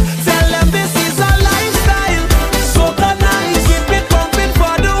this is our lifestyle. Soca nice, keep it pumping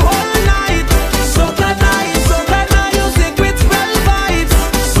for the whole night. Soca nice, music with real vibes.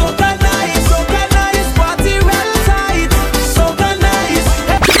 Soca nice, party real tight. Soca nice.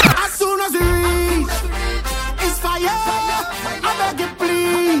 As soon as we reach, it's fire. I beg you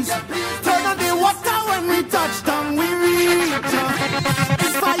please, turn on the water when we touch down. We reach.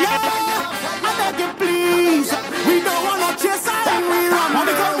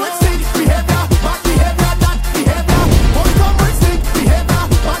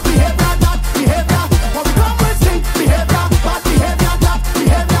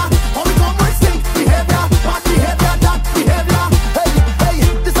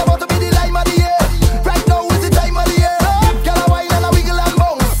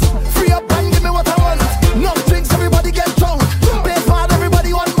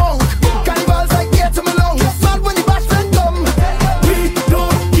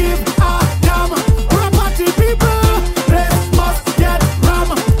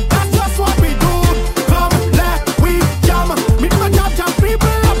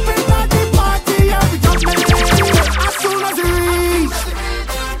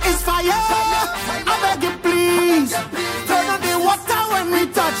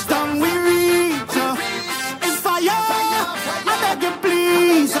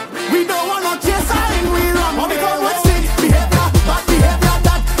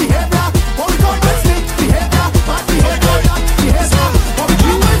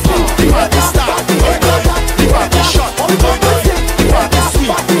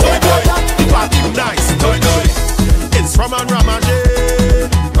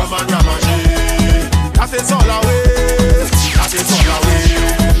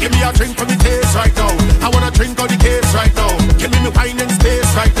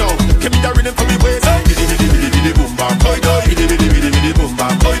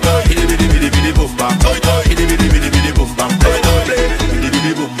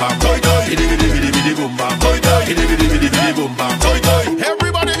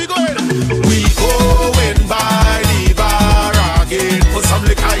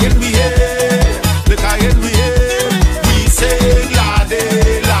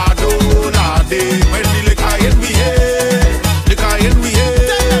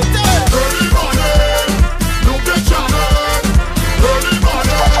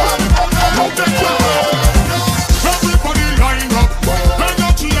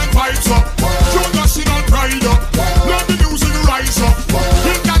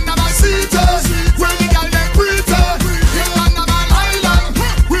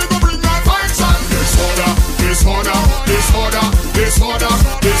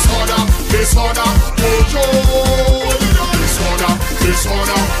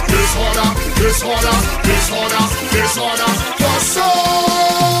 disorder, disorder, disorder, disorder, disorder. What's up?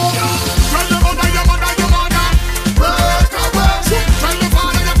 Tell your mother, your mother, your mother. Break away. Tell your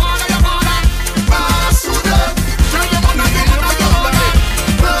father, your father, your father. Pass to them. Tell your mother, your mother, your mother.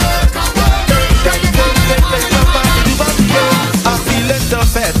 Break away. Tell your father, your father, your father. I feel it the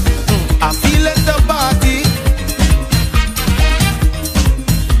fed, I feel it the body.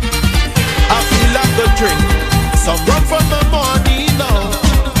 I feel like a drink, some rum from the morning now.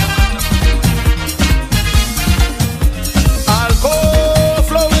 Alcohol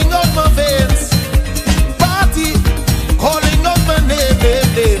flowing out my veins, party calling out my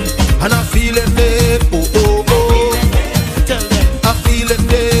name, and I feel it there, oh oh oh. Tell them I feel it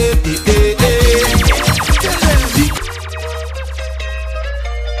there, eh, eh, eh. Tell them.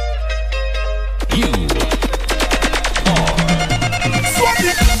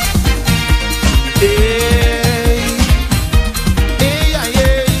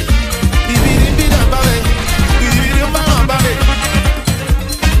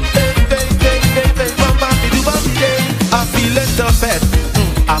 I feel it the fed,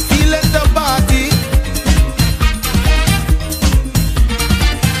 I feel it the body.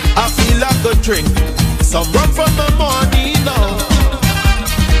 I feel like a drink, some rum from the morning now.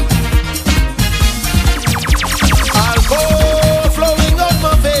 Alcohol flowing out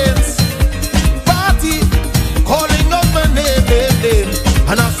my veins, party calling out my name,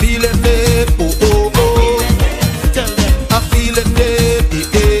 and I feel it there, oh oh oh. Tell them I feel it there, eh,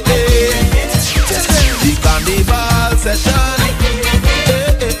 eh, eh. Tell them the carnival session,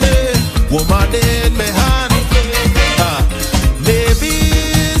 eh, eh, eh. Woman in my hand, baby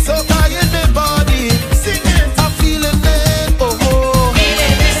so tired my body, sing it. I feel it there, oh oh.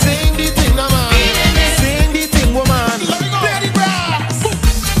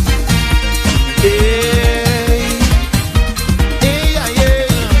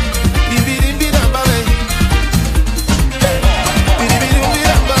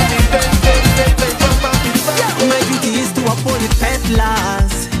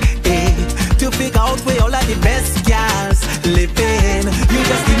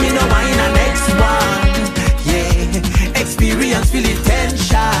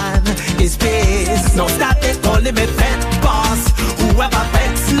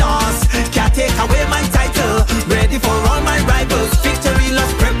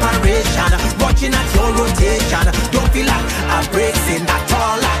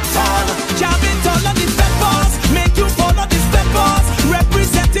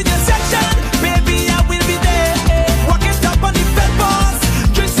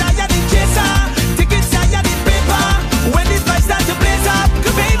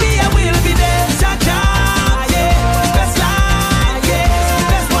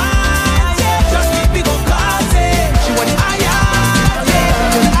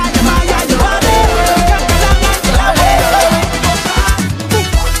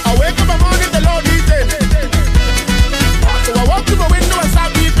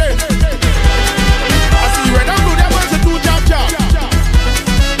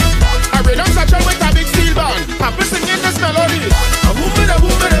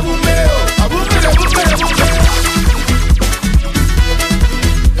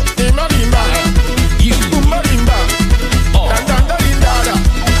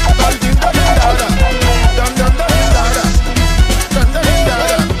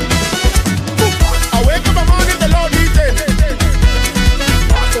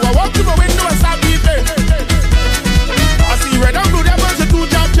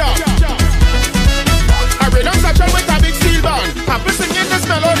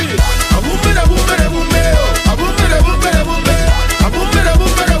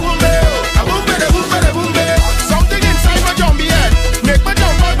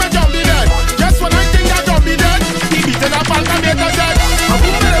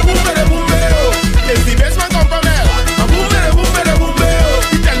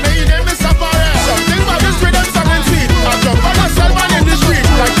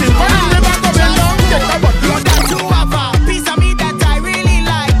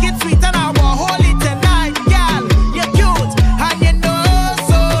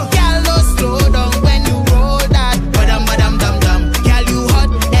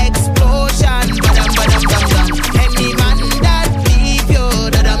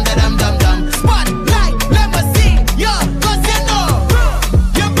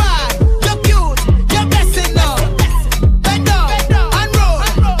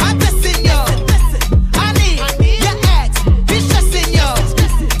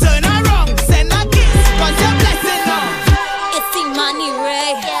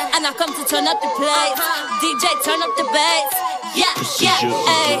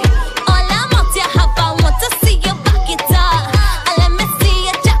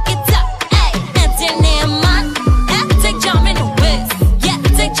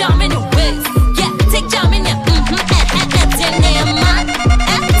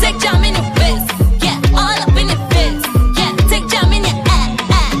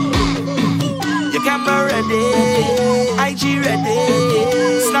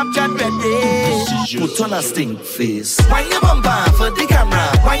 Put on a stink face. Wind your bumper for the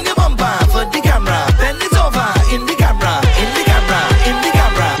camera. Wind your bumper for the camera. Bend it over in the camera. In the camera. In the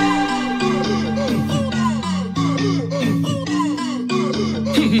camera.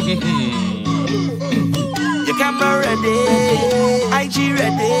 Your camera ready. IG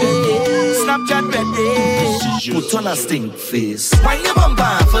ready. Snapchat ready. Put on a stink face. Wind your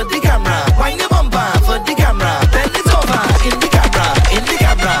bumper for the camera. Wind your bumper for the camera. Bend it over in the camera. In the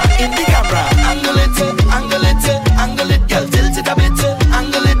camera. In the camera. Angle it, girl, tilt it a bit.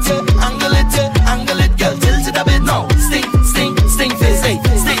 Angle it, girl, tilt it a bit. No, stink face, hey,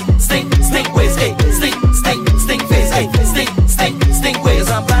 stink ways, hey, stink face, hey, stink ways. It's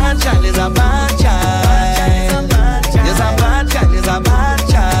a bad child, it's a bad child. It's a bad child, it's a bad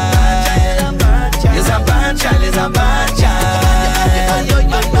child. It's a bad child, it's a bad child.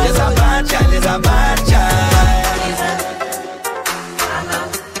 It's a bad child, it's a bad child.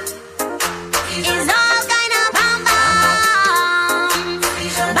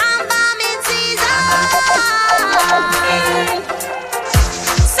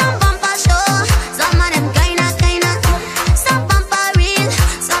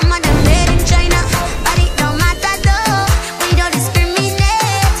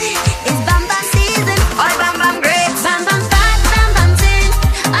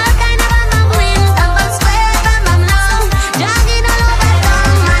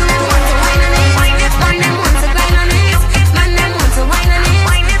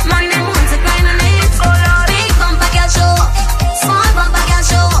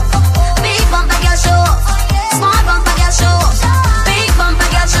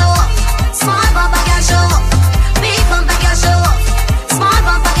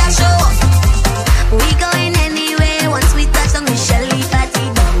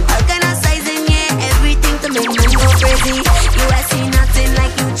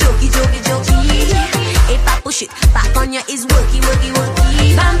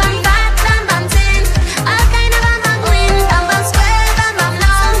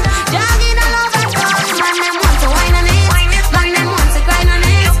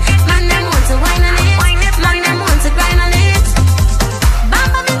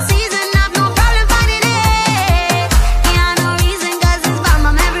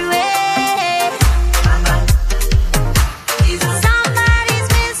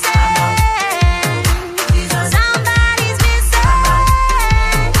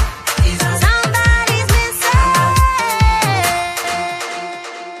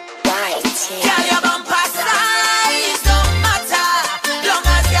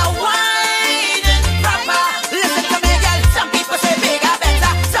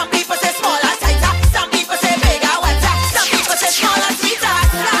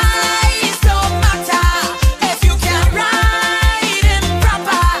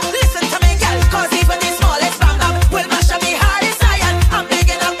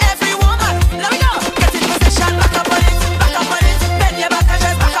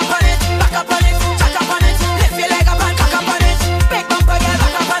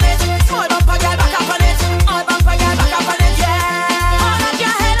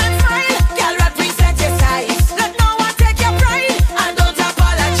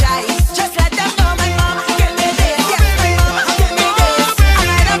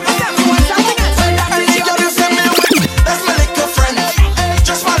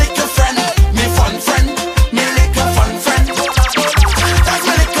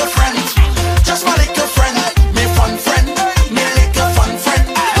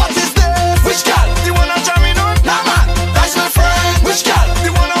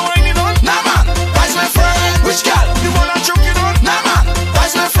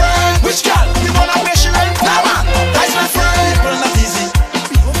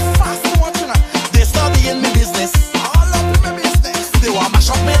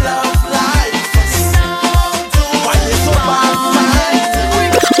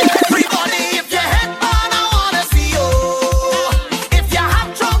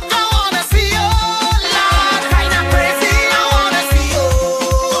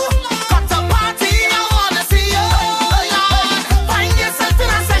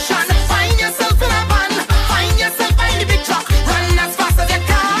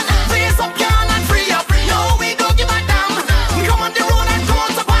 On the road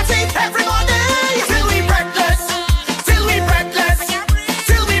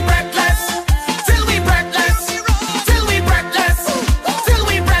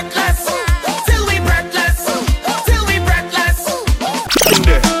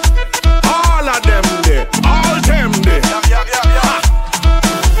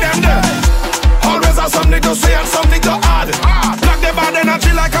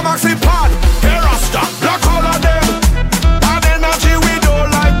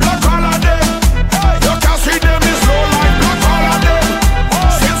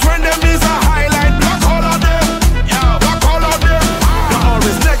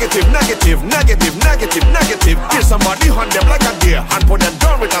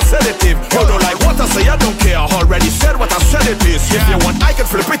a sedative. You don't like what I say, I don't care. Already said what I said it is. If you want, I can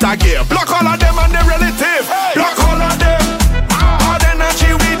flip it again. Block all of them and their relative. Block all of them. Hard energy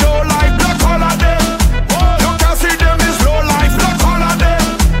we don't like. Block all of them. You can see them is low life. Block all of them.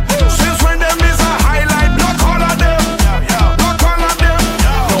 Since when them is a highlight. Block all of them. Block all of them.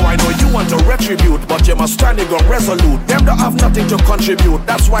 No, I know you want to retribute, but you must stand on resolute. Them don't have nothing to contribute.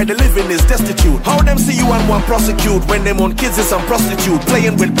 That's why the living is destitute. How them see you and want prosecute when them own kids is some prostitute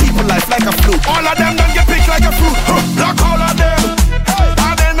playing with people life like a flute. All of them don't get picked like a fruit. Block all of them.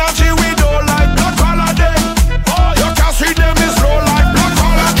 Bad energy we don't like. Block all of them. You can see them is low life. Block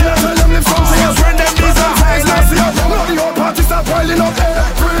all of them. Tell them live something else when them is a highlight. The old parties start piling up.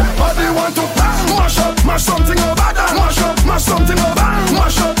 Everybody want to mash up, mash something up. Mash up, mash something up.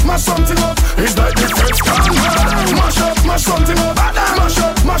 Mash up, mash something up. It's like the first time. Mash up, mash something up. Mash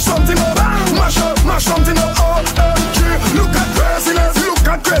up, mash something up. Mash up, mash something up. OMG, look at craziness. Look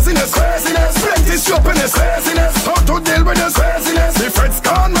at craziness, craziness. Plenty stupidness, craziness. How to deal with this craziness? The feds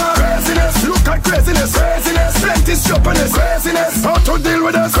gone mad. Craziness, look at craziness, craziness. Plenty stupidness, craziness. How to deal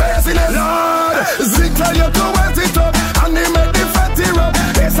with this craziness? Lord, Zikla you to wet it up, and they make the fatty rub.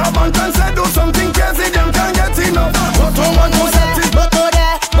 It's a man can say do something crazy, them can't get enough. But I want to set it, but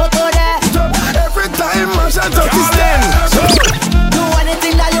every time I shut up this thing. Do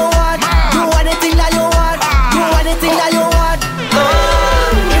anything that you want. Do anything that you want. Do anything that you want.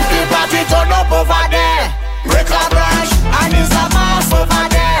 If the party turn up over there, break a branch and it's a mass over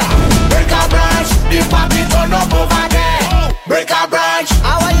there. Break a branch, the party turn up over there. Break a branch.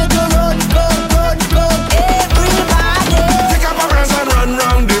 I want you to run, everybody. Take up a branch and run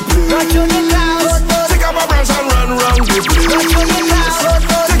round the place. Run to the crowd. Take up a branch and run round the place. Run to the crowd.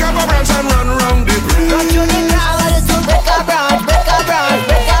 Take up a branch and run round the place. Run to the crowd. Break a branch, break a branch,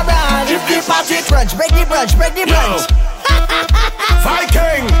 break a branch. If the party branch, break the branch, break the branch.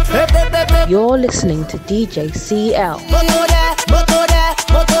 Viking. You're listening to DJ CL.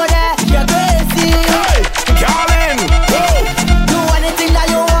 You're crazy. Hey, Carlin. Do anything that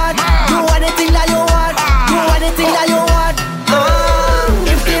you want. Do anything that you want. Do anything that you want.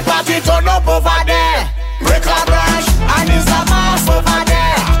 If the party turn up over there, break a branch and it's a mass over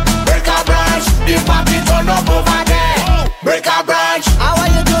there. Break a branch, the party turn up over there. Break a branch. I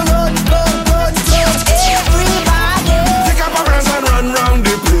want you to run, everybody. Take up a branch and run round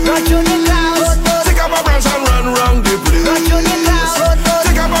the place. Run to the crowd. Take up a branch and run round the place. Run to the crowd.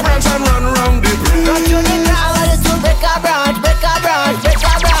 Take up a branch and run round the place. Run to the crowd. I want you to break a branch, break a branch, break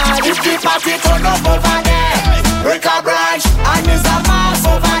a branch. If the party turn up over there, break a branch and it's a mass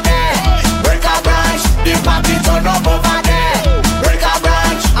over there. Break a branch, the party turn up over there. Break a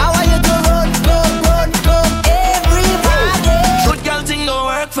branch. I want you to run, everybody. Good girl thing don't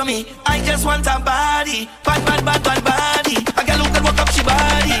work for me. I just want a body, bad body. I can look and walk up she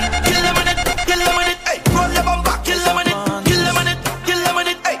body. Kill them with it, hey. Roll your bumper, kill them with it, kill them with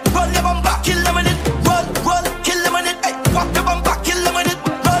it, hey. Roll your bumper, kill them with it, roll, kill them with it, hey. Walk the bumper, kill them with it,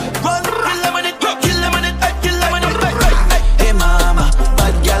 roll, kill them with it, kill them with it, hey. Kill them with it, hey. Hey mama,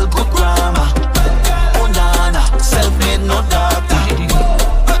 bad girl good grammar. Oh nana, self-made no doctor.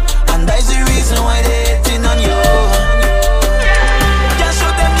 And that's the reason why they hating on you. Just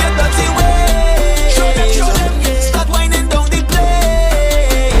show them your dirty ways. Show them, yeah. Start whining down the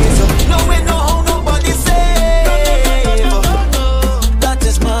place. No way, no how nobody say. That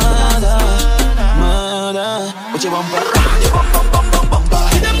is murder. What you want?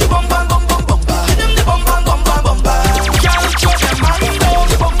 Hit them the bumper. Hit them the bumper. Girl, show them man down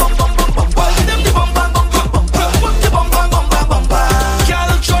the bumper. Hit them the bumper. Put the bumper.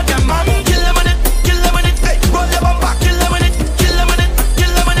 Girl, show them man. Kill them with it, hey. Roll the bumper, kill them with it,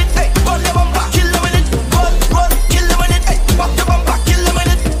 hey. Roll the bumper, kill them with it, kill them with it, hey. Pop the bumper, kill them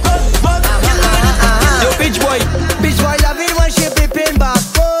with it, kill them with it. Yo, bitch boy loving when she peeping back,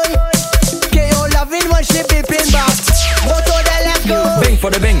 boy. KO loving when she peeping back. Go to the left, go. Bang for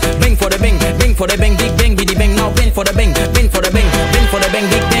the bang, bang for the bang, bang for the bang, big bang, biddy bang now. Bang for the bang, bang for the bang, bang for the bang,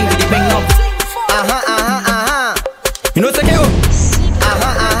 big bang, biddy bang now. You know what's a KO?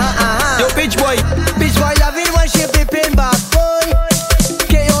 Yo, bitch boy loving when she peeping back, boy.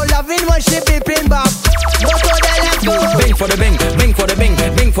 KO loving when she peeping back. Go to the left, go. Bang for the bang, bang for the bang,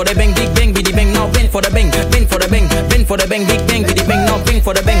 bang for the bang, big bang, biddy bang now. Bang for the bang, bang for the bang, bang for the bang, big bang, biddy bang now. Bang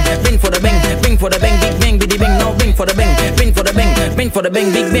for the bang, bang for the bang, bang for the bang, big bang, biddy bang now. Bang for the bang, bang for the bang, bang for the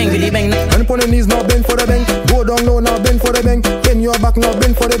bang, big bang, biddy bang. And upon the knees now, bend for the bang. Go down low now, bend for the bang. Bend your back now,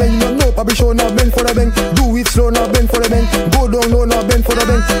 bend for the bang. No papi show now, bend for the bang. Do it slow now, bend for the bang. Go down low now, bend for the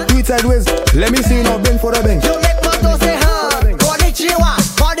bang. Do it sideways. Let me see you now, bend for the bang. You make moto say konnichiwa.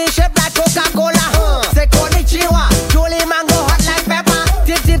 Body shape like Coca-Cola, Say konnichiwa. Truly mango hot like pepper.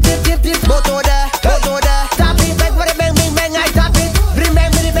 Tip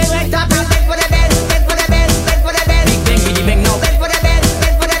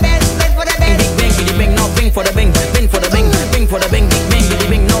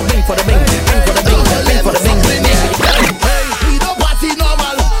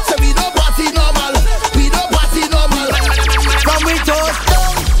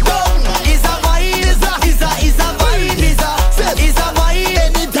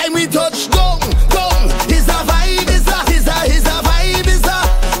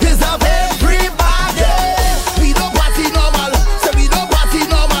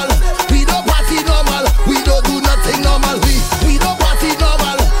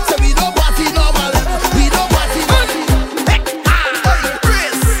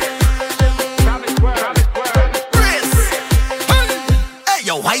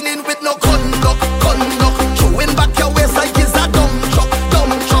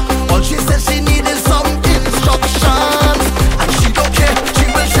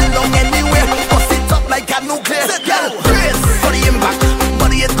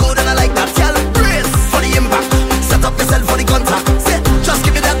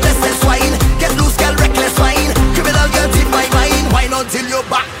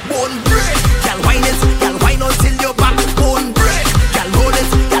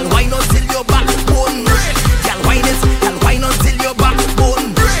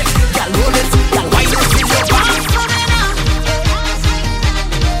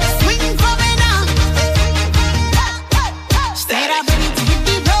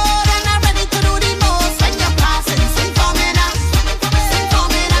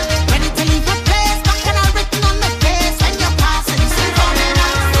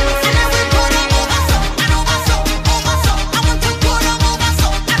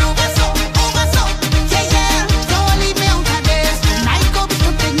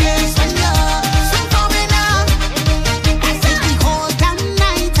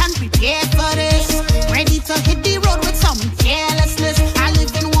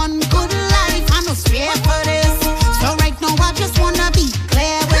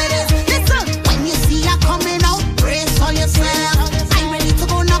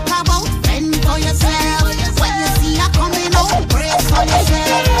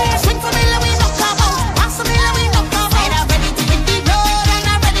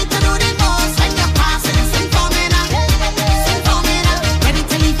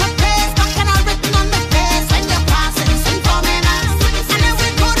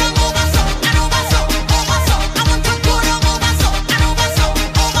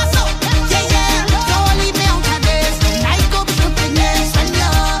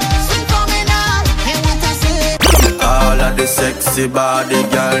sexy body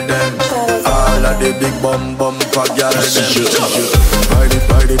girl them. All of the big bum for girl them. Ride it,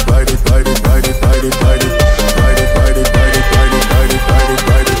 ride it, ride it, ride it, ride it, ride it, ride it. Ride it, ride it, ride it, ride it, ride it, ride it,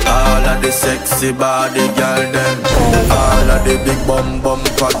 ride it. All of the sexy body girl them. All of the big bum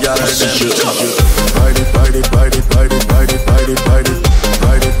for girl them. Ride it, ride it, ride it, ride it, ride it, ride it, ride it.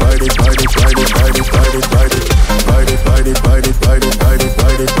 Ride it, ride it, ride it, ride it, ride it, ride it, ride it. Ride it, ride it, ride it, ride it, ride it,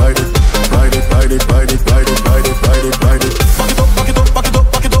 ride it, ride it. Ride it, ride it, ride it, ride it, ride it, ride it, ride it. Back it up, back it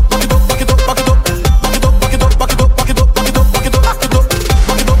up, back it up, back it up, back it up, back it up, back it up. Back it up, back it up, back it up, back it up, back it up, back it up.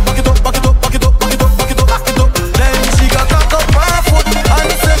 Back it up, back it up, back it up, back it up, back it up, back it up, back it up. Then she got cock up her foot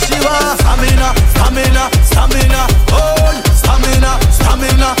and say she want stamina, stamina, stamina, oh, stamina,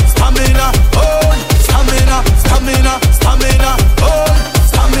 stamina, stamina, oh, stamina, stamina, stamina, oh,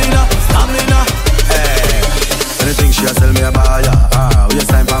 stamina, stamina. Hey, anything she a sell me a buy ya.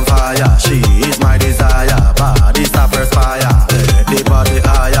 Waistline on fire, she is my desire. Body stop perspire, the body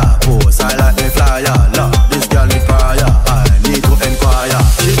higher. Post I like me flyer. Lord, this girl need prior. I need to inquire.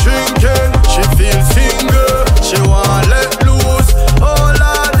 She drinking, she feels single. She want let loose. All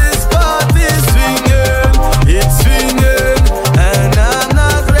of this party swinging, it's swinging, and I'm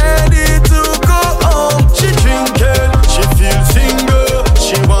not ready to go home. She drinking, she feels single.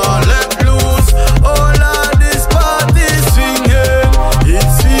 She want let loose. All of this party swinging,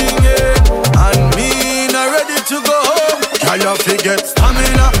 it's swinging, and me not ready to go home. Can you forget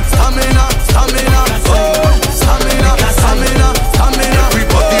stamina, stamina, stamina, oh, stamina, stamina, stamina,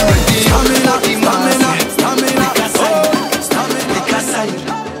 everybody ready, stamina, stamina, stamina, oh, stamina.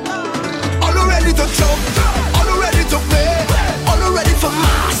 All ready to jump, all ready to play, all ready for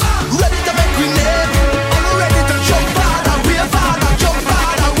mass, ready to make grenade, all ready to jump hard and wave hard and jump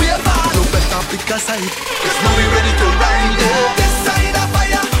hard and wave hard. No better pick a side, 'cause now we ready to ride it. This side of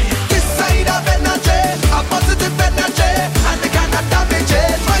fire, this side of energy, a positive energy, and they cannot damage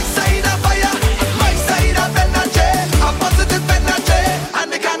it. My side of fire, my side of energy, a positive energy, and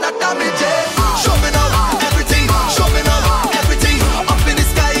they cannot damage it. Show me now everything, show me now everything, up in the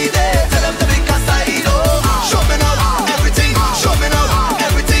sky there. Tell them to pick a side, oh. Show me now everything, show me now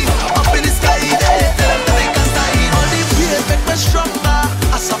everything, up in the sky there. Tell them to pick a side. All the fears make me stronger,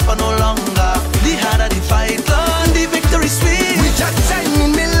 I suffer no longer. The harder the fight, Lord, the victory sweet. We just time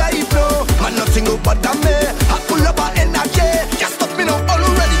in me life, no, man, nothing go bother me. I pull up our energy, can't stop me now. All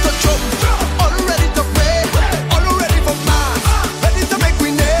ready to jump, all ready to play, all ready for mass, ready to make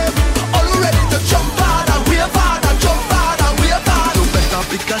we name, all ready to jump hard and wave hard and jump hard and wave hard. No better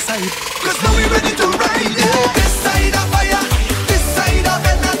pick a side, 'cause now we ready to ride it. This side of fire, this side of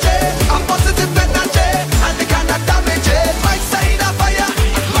energy, a positive energy, and they cannot damage it. My side of fire,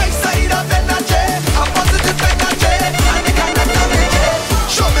 my side of energy, a positive energy, and they cannot damage it.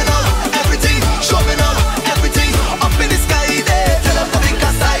 Show me now everything, show me now everything, up in the sky there. Tell them to pick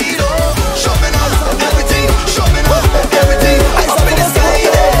a side, oh. Show me now everything, show me now everything, up in the sky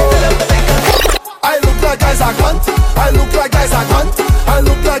there. Tell them to pick a side. I look like guys are cunt, I look like guys are cunt, I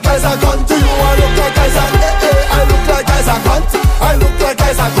look like guys are cunt to you. I look like guys are I look like guys are cunt, I look like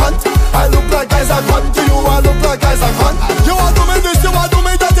guys are cunt, I look like guys are cunt to you. I look like guys are cunt. You want to me this, you want to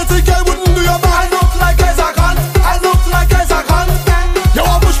me that, you think I wouldn't do your bad. I look like guys are cunt, I look like guys are cunt. You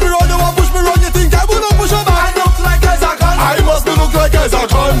want push me round, you want push me round, you think I wouldn't push your back. I look like guys are cunt, I must look like guys are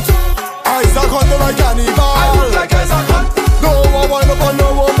cunt. Eyes are cunt like Carnival. I look like guys are cunt. No one wind up on no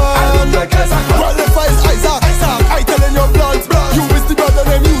woman. I look like guys are cunt. Well, if Isaac, I telling your blunt, you is the brother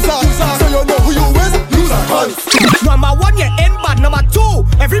and user, so you know who you is, user cunt. Number one, you're in bad. Number two,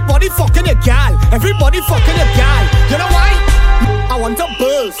 everybody fucking a gal. Everybody fucking a gal. You know why? I want a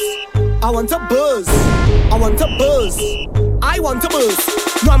buzz. I want a buzz. I want a buzz. I want a buzz.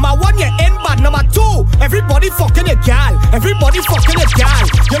 Number one, you're in bad. Number two, everybody fucking a gal. Everybody fucking a gal.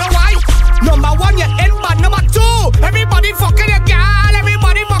 You know why? Number one, you're in bad. Number two, everybody fucking a gal.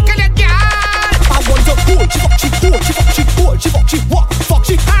 Everybody fucking a gal. I want a cool. She fuck, she cool. She fuck, she cool. She fuck, she what? Fuck,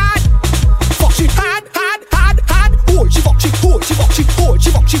 she had. Fuck, she had. Oh, she fuck, she cool. She fuck, she cool. She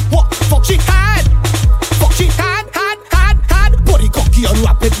fuck, she what? Fuck, she had. Fuck, she had. Body cocky and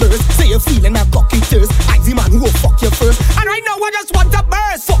rapid burst. Say you're feeling that cocky thirst. I the man who will fuck you first. And right now I just want a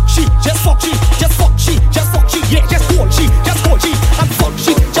burst. Fuck she, just fuck she, just fuck she, just fuck she. Yeah, just hold she, just hold she. And fuck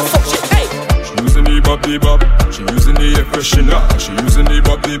she, just fuck she. Hey. She using the bop, she using the air freshener. She using the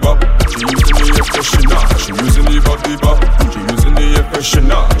bop, she using the air freshener. She using the bop, she using the air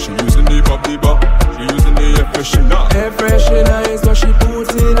freshener. She using the bop, she using the air freshener. Air freshener is what she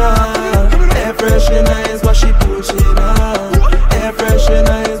puts in her. Air freshener is what she puts in her. Air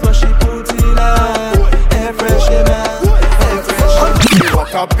freshener is what she puts in her. Air freshener, air freshener. What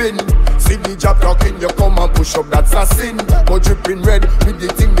happened? See the job rocking, you come and push up, that's a sin. But dripping red with the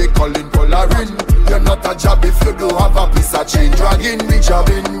thing they calling coloring. You're not a job if you don't have a piece of chain dragging. We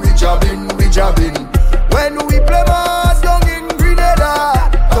jabbing, we jabbing, we jabbing. When we play mass down in Grenada,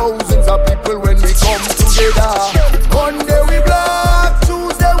 thousands of people when we come together. Monday we black,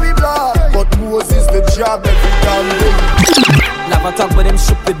 Tuesday we black, but Moses the job every damn day. Never talk about them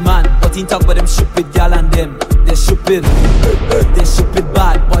stupid man, but he talk about them stupid gal and them. They stupid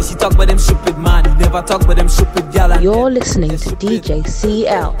bad. Boys, he talk about them stupid man. He never talk about them stupid gal and You're listening to DJ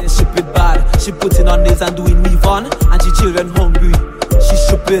CL. They stupid bad. She putting on nails and doing weave on, and she children hungry. She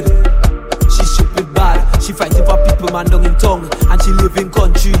stupid bad. She fighting for people man down in tongue, and she live in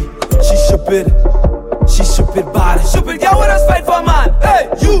country. She stupid bad. Stupid girl, what us fight for man? Hey,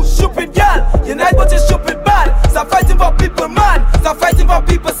 you stupid girl, you nice but you stupid bad. Stop fighting for people man, stop fighting for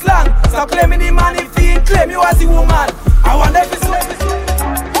people slang. Stop claiming the man if he ain't claim you as a woman. I wonder if it's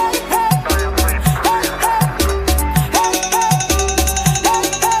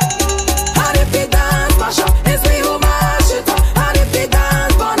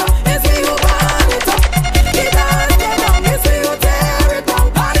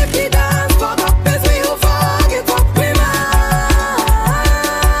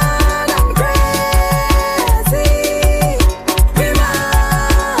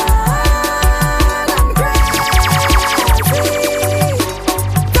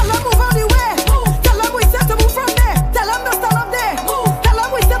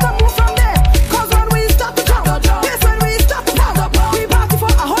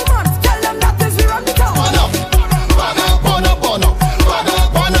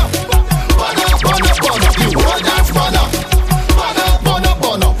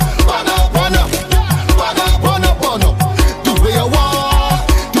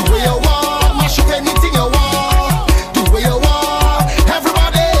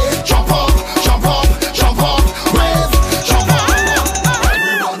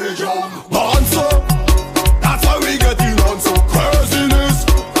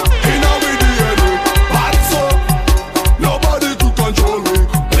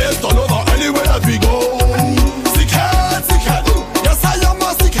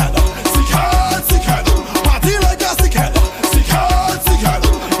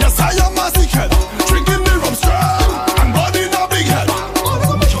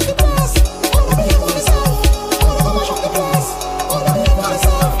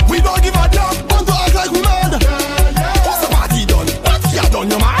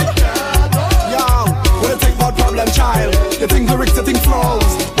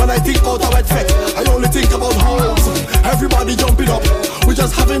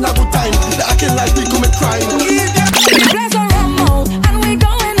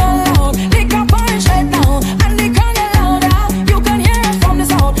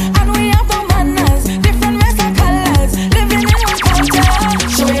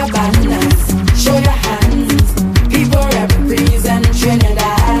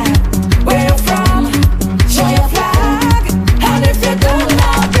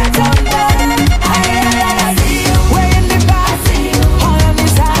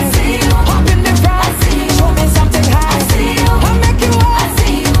I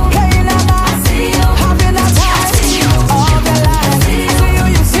see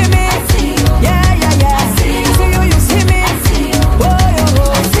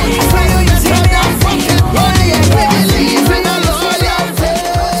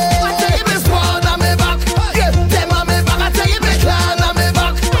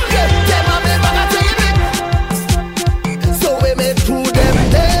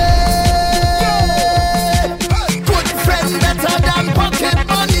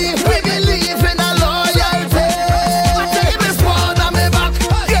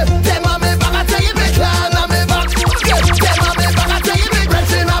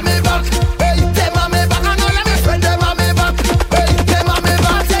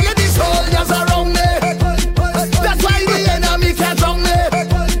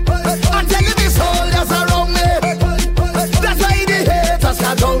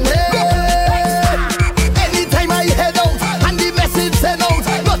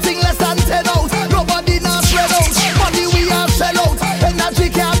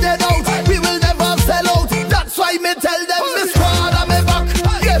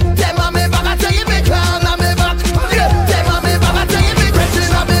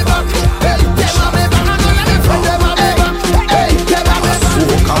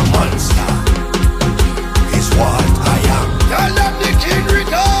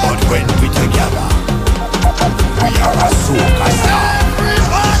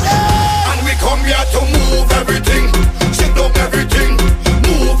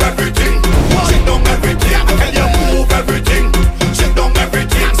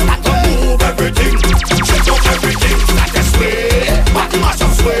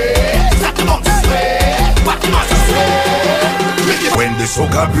when the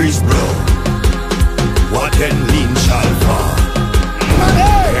soca breeze blow, what then lean shall fall.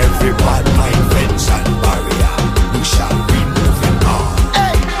 Every bad mind fence and barrier, we shall be moving on.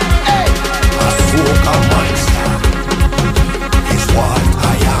 A soca monster is what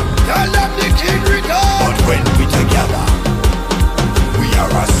I am. But when we together, we are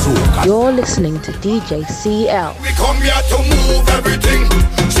a soca. You're listening to DJ CL. We come here to move everything.